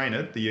you train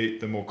it,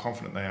 the more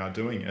confident they are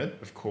doing it,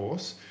 of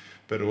course,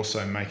 but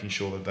also making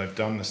sure that they've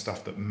done the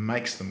stuff that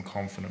makes them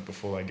confident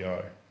before they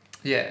go.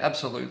 Yeah,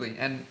 absolutely.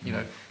 And,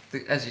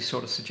 as you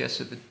sort of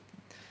suggested,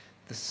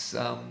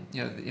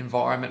 the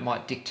environment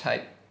might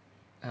dictate,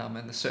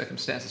 and the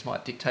circumstances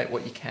might dictate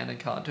what you can and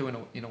can't do in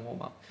a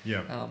warm up.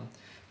 Yeah.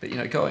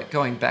 But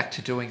going back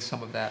to doing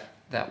some of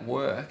that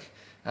work,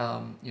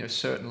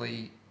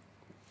 certainly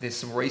there's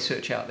some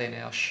research out there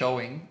now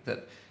showing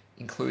that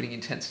including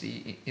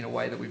intensity in a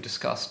way that we've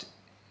discussed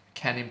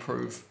can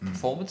improve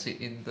performance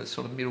in the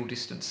sort of middle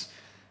distance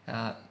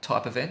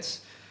type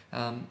events,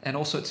 and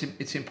also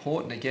it's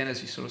important, again,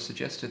 as you sort of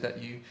suggested, that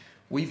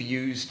we've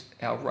used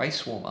our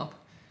race warm up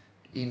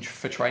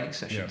for training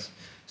sessions.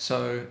 Yeah.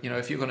 So,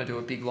 if you're going to do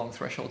a big long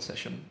threshold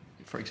session,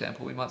 for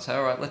example, we might say,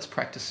 all right, let's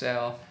practice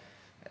our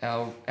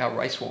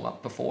race warm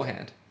up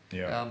beforehand.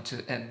 Yeah.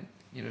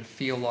 To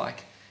feel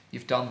like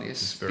you've done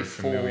this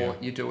before familiar.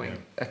 You're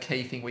doing a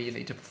key thing where you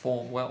need to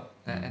perform well.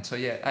 And so,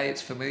 A,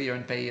 it's familiar,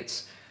 and B,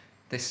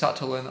 they start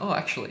to learn,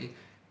 actually,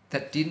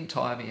 that didn't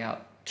tire me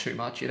out too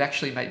much. It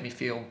actually made me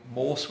feel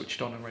more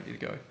switched on and ready to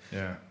go.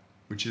 Yeah.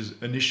 which is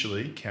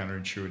initially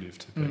counterintuitive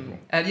to people.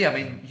 And yeah, I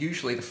mean,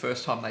 usually the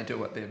first time they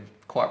do it, they're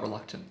quite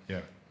reluctant.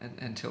 Yeah.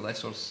 Until they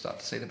sort of start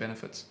to see the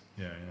benefits.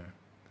 Yeah.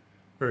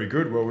 Very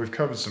good. Well, we've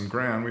covered some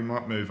ground. We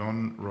might move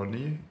on,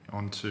 Rodney,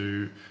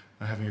 onto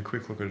having a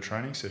quick look at a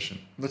training session.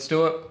 Let's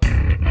do it.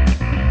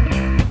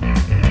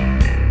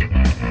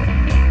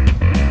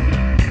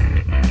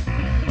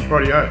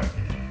 Rightio.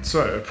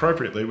 So,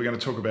 appropriately, we're going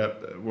to talk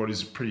about what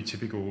is a pretty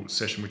typical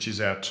session, which is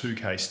our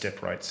 2K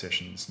step rate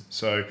sessions.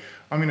 So,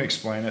 I'm going to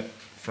explain it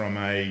from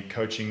a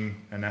coaching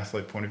and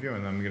athlete point of view,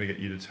 and I'm going to get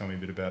you to tell me a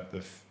bit about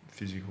the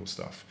physical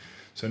stuff.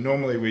 So,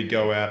 normally we'd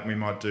go out and we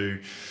might do,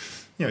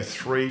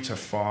 3 to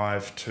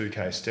 5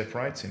 2K step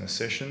rates in a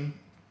session.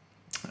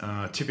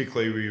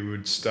 Typically, we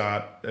would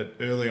start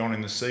early on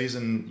in the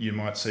season. You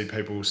might see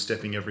people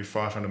stepping every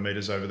 500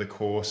 metres over the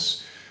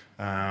course,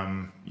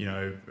 even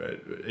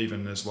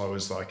as low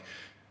as like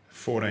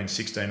 14,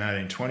 16,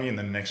 18, 20, and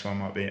then the next one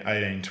might be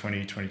 18,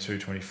 20, 22,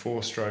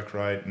 24 stroke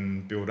rate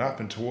and build up.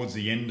 And towards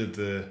the end of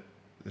the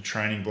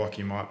training block,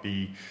 you might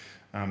be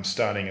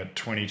starting at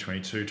 20,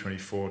 22,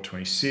 24,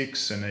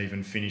 26, and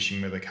even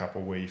finishing with a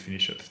couple where you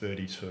finish at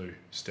 32,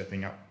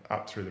 stepping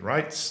up through the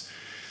rates.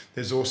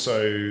 There's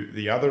also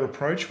the other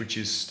approach, which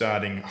is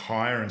starting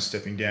higher and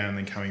stepping down and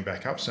then coming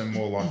back up. So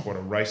more like what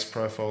a race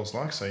profile is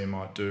like. So you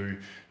might do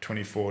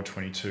 24,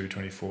 22,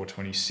 24,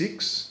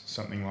 26,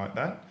 something like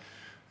that.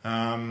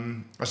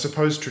 I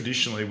suppose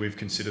traditionally we've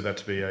considered that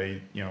to be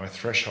a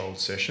threshold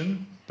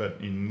session, but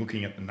in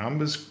looking at the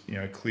numbers,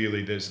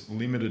 clearly there's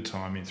limited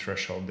time in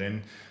threshold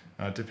then,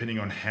 depending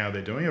on how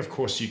they're doing. Of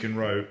course, you can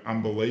row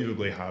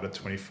unbelievably hard at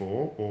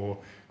 24 or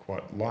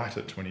quite light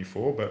at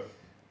 24, but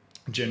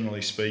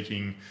generally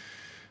speaking,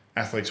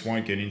 athletes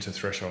won't get into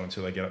threshold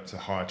until they get up to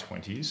high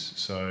 20s.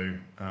 So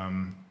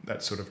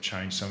that sort of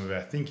changed some of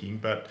our thinking,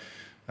 but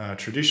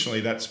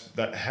traditionally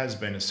that has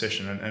been a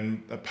session,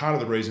 and a part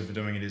of the reason for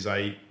doing it is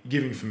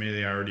giving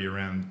familiarity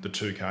around the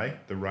 2K,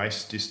 the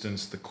race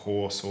distance, the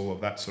course, all of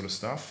that sort of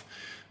stuff.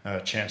 A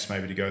chance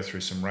maybe to go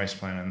through some race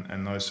plan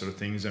and those sort of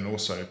things, and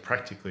also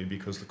practically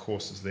because the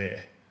course is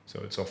there, so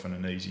it's often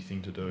an easy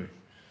thing to do.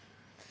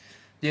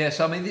 Yeah,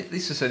 so I mean,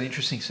 this is an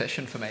interesting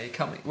session for me.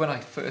 When I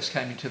first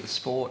came into the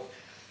sport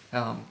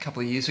a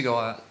couple of years ago,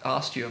 I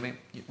asked you,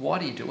 why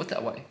do you do it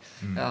that way?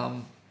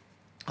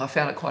 I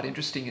found it quite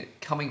interesting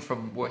coming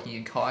from working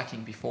in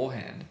kayaking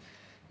beforehand.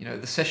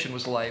 The session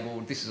was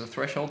labelled, this is a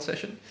threshold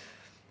session.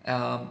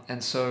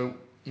 And so,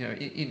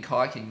 in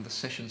kayaking, the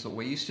sessions that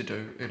we used to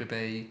do, it'd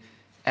be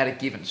at a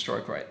given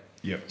stroke rate.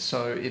 Yep.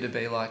 So it'd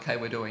be like, hey,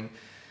 we're doing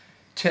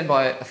 10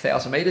 by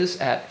 1,000 metres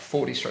at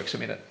 40 strokes a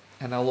minute,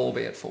 and they'll all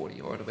be at 40,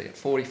 or it'll be at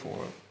 44,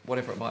 or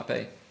whatever it might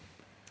be.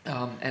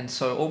 And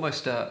so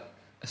almost a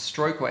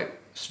stroke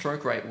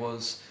rate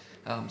was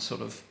sort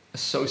of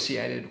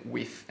associated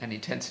with an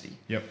intensity.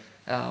 Yep.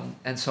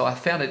 And so I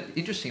found it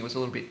interesting. It was a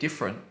little bit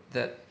different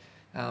that,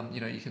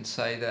 you can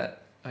say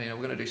that, we're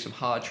going to do some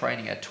hard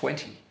training at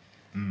 20.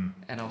 And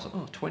I was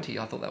like, 20,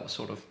 I thought that was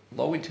sort of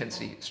low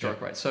intensity stroke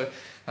rate. So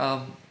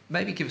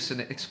maybe give us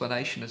an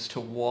explanation as to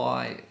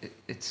why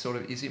it sort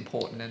of is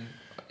important, and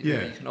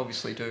you can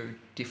obviously do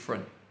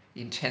different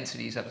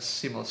intensities at a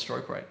similar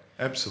stroke rate.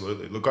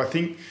 Absolutely. Look, I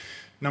think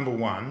number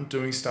one,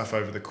 doing stuff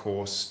over the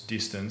course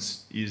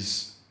distance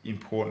is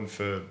important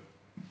for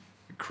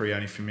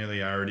creating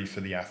familiarity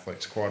for the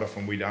athletes. Quite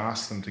often we'd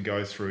ask them to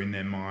go through in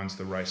their minds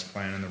the race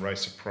plan and the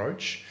race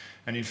approach.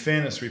 And in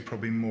fairness, we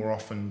probably more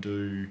often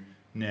do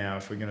now,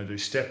 if we're going to do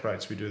step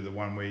rates, we do the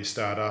one where you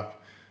start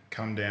up,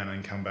 come down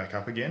and come back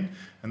up again.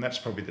 And that's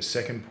probably the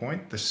second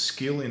point. The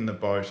skill in the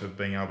boat of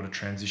being able to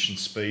transition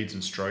speeds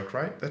and stroke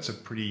rate, that's a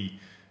pretty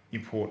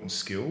important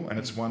skill, and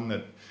it's one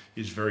that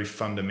is very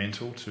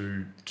fundamental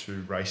to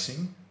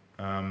racing.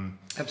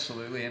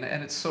 Absolutely, and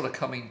it's sort of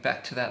coming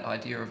back to that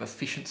idea of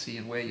efficiency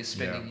and where you're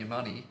spending your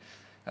money.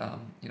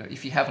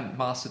 If you haven't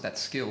mastered that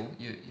skill,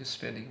 you're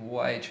spending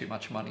way too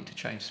much money to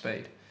change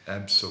speed.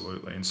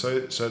 Absolutely, and so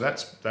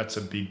that's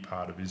a big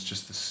part of it, is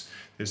just this.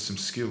 There's some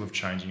skill of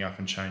changing up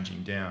and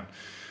changing down,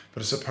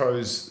 but I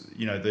suppose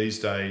these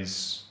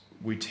days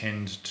we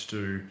tend to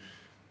do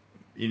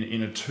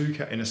in a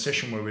 2K, in a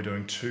session where we're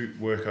doing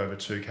work over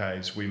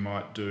 2Ks, we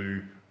might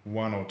do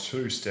 1 or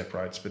 2 step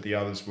rates, but the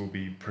others will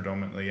be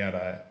predominantly at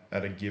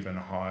a given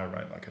higher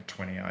rate, like a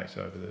 28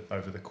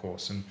 over the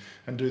course,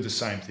 and do the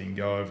same thing.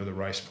 Go over the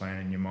race plan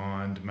in your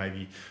mind,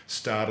 maybe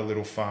start a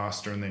little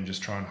faster and then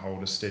just try and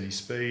hold a steady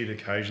speed.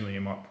 Occasionally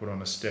you might put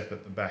on a step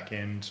at the back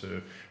end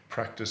to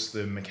practice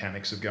the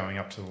mechanics of going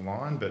up to the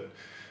line, but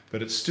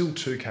it's still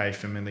 2K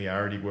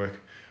familiarity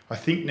work. I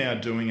think now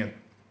doing it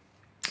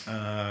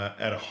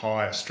at a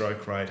higher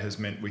stroke rate has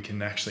meant we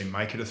can actually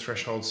make it a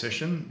threshold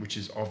session, which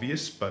is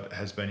obvious, but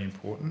has been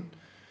important.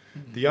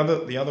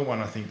 Mm-hmm. The other one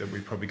I think that we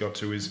probably got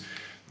to is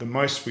the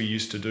most we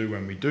used to do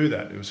when we do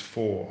that, it was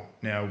 4.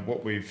 Now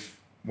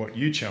what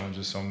you challenged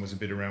us on was a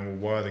bit around, well,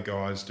 why are the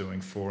guys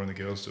doing 4 and the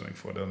girls doing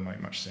 4? It doesn't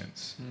make much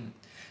sense.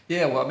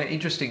 Yeah, well,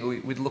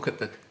 interesting, we'd look at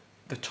the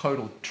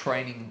total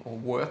training or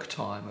work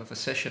time of a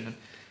session, and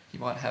you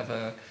might have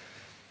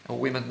a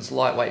women's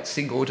lightweight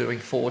single doing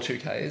 4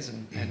 2Ks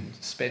and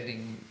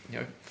spending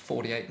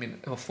 40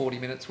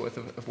 minutes worth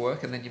of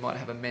work, and then you might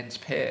have a men's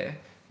pair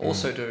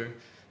also do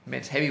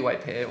men's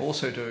heavyweight pair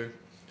also do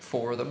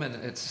 4 of them, and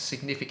it's a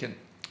significant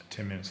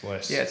 10 minutes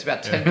less. Yeah, it's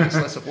about 10 minutes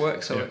less of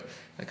work. So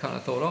I kind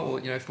of thought, oh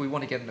well, if we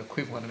want to get an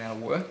equivalent amount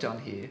of work done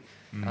here,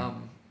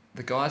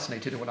 the guys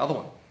need to do another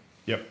one.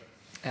 Yep.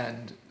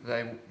 And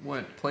they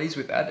weren't pleased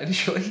with that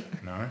initially.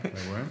 No,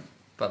 they weren't.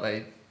 But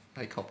they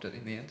copped it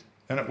in the end.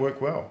 And it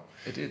worked well.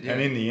 It did, yeah.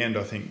 And in the end,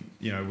 I think,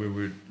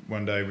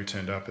 one day we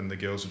turned up and the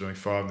girls were doing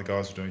 5 and the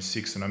guys were doing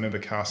 6. And I remember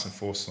Carson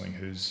Forsling,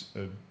 who's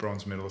a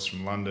bronze medalist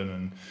from London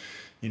and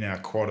in our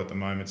quad at the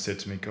moment, said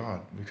to me, God,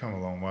 we've come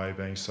a long way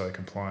being so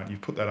compliant.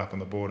 You've put that up on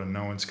the board and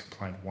no one's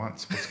complained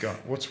once.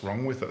 What's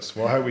wrong with us?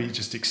 Why are we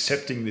just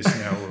accepting this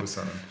now all of a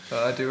sudden?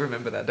 I do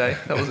remember that day.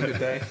 That was a good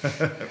day.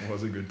 It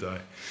was a good day.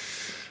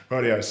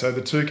 Rightio. So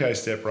the 2K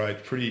step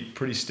rate,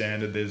 pretty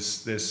standard.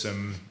 There's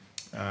some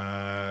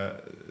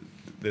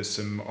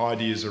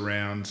ideas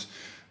around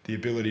the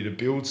ability to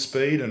build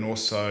speed and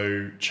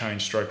also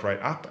change stroke rate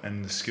up,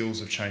 and the skills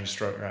of change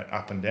stroke rate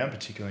up and down,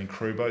 particularly in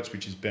crew boats,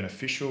 which is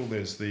beneficial.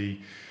 There's the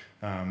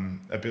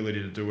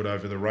ability to do it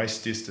over the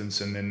race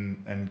distance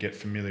and get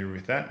familiar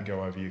with that and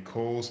go over your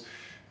calls.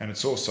 And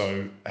it's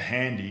also a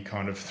handy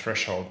kind of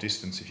threshold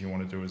distance if you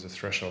want to do it as a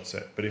threshold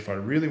set. But if I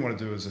really want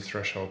to do it as a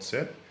threshold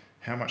set,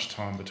 how much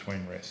time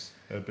between rests,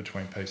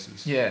 between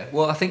pieces? Yeah,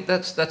 well, I think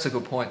that's a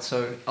good point.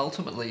 So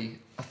ultimately,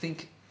 I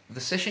think the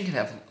session can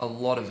have a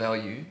lot of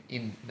value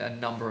in a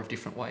number of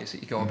different ways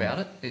that you go about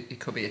it. It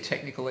could be a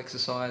technical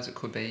exercise. It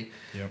could be,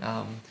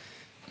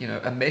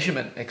 a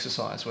measurement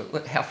exercise.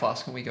 How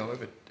fast can we go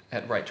over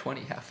at rate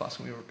 20? How fast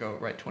can we go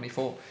at rate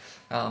 24?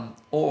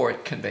 Or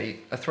it can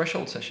be a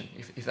threshold session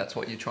if that's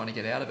what you're trying to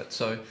get out of it.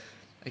 So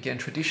again,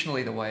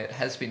 traditionally the way it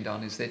has been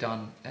done is they're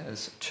done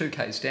as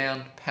 2Ks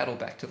down, paddle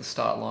back to the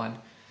start line,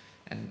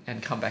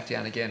 and come back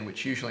down again,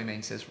 which usually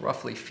means there's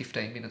roughly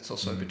 15 minutes or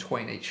so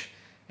between each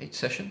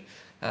session.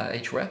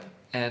 Each rep,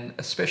 and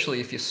especially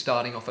if you're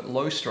starting off at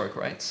low stroke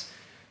rates,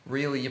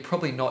 really you're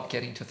probably not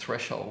getting to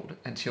threshold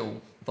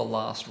until the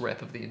last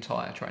rep of the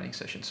entire training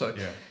session. So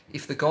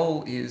if the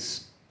goal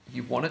is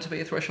you want it to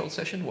be a threshold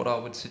session, what I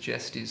would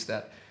suggest is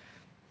that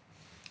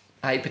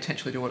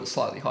potentially do it at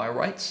slightly higher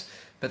rates,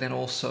 but then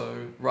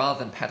also rather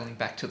than paddling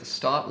back to the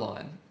start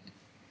line,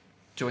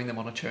 doing them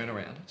on a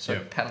turnaround, so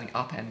paddling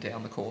up and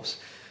down the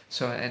course.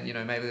 So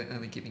maybe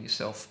only giving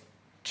yourself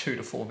 2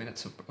 to 4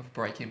 minutes of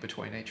break in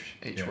between each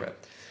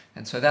rep.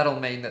 And so that'll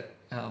mean that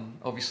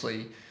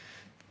obviously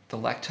the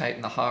lactate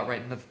and the heart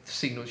rate and the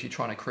signals you're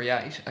trying to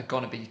create are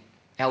going to be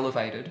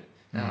elevated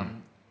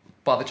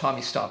by the time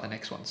you start the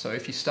next one. So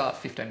if you start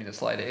 15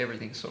 minutes later,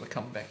 everything's sort of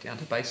coming back down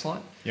to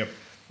baseline. Yep.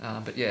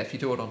 But if you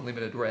do it on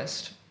limited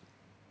rest,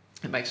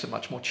 it makes it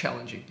much more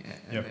challenging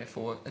and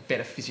therefore a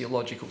better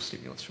physiological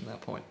stimulus from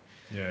that point.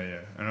 Yeah.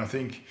 And I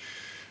think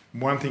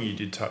one thing you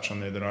did touch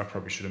on there that I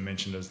probably should have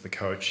mentioned as the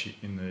coach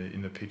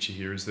in the picture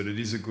here is that it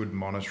is a good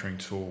monitoring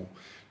tool.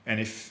 And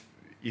if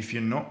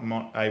you're not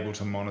able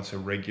to monitor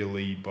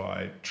regularly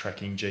by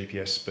tracking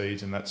GPS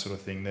speeds and that sort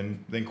of thing,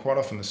 then quite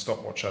often the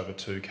stopwatch over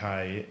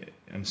 2K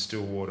and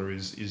still water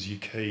is your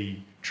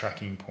key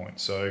tracking point.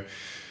 So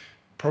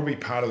probably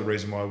part of the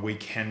reason why we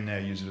can now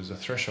use it as a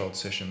threshold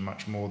session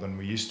much more than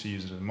we used to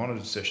use it as a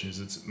monitored session is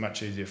it's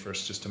much easier for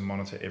us just to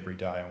monitor every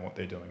day on what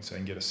they're doing, so you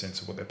can get a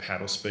sense of what their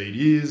paddle speed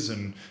is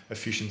and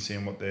efficiency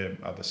and what their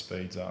other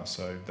speeds are.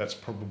 So that's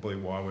probably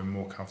why we're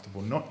more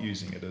comfortable not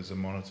using it as a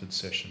monitored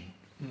session.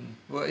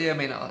 Well, yeah, I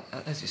mean,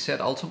 as you said,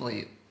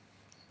 ultimately,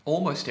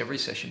 almost every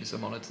session is a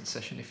monitored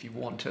session if you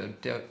want to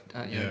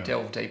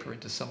delve deeper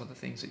into some of the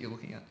things that you're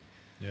looking at.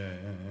 Yeah.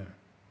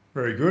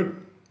 Very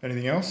good.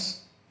 Anything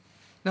else?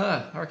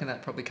 No, I reckon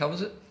that probably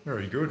covers it.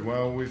 Very good.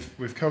 Well,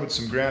 we've covered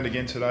some ground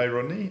again today,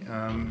 Rodney.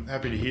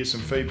 Happy to hear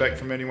some feedback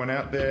from anyone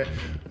out there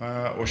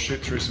or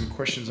shoot through some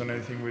questions on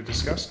anything we've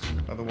discussed.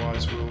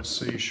 Otherwise, we'll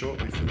see you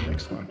shortly for the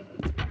next one.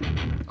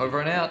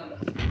 Over and out.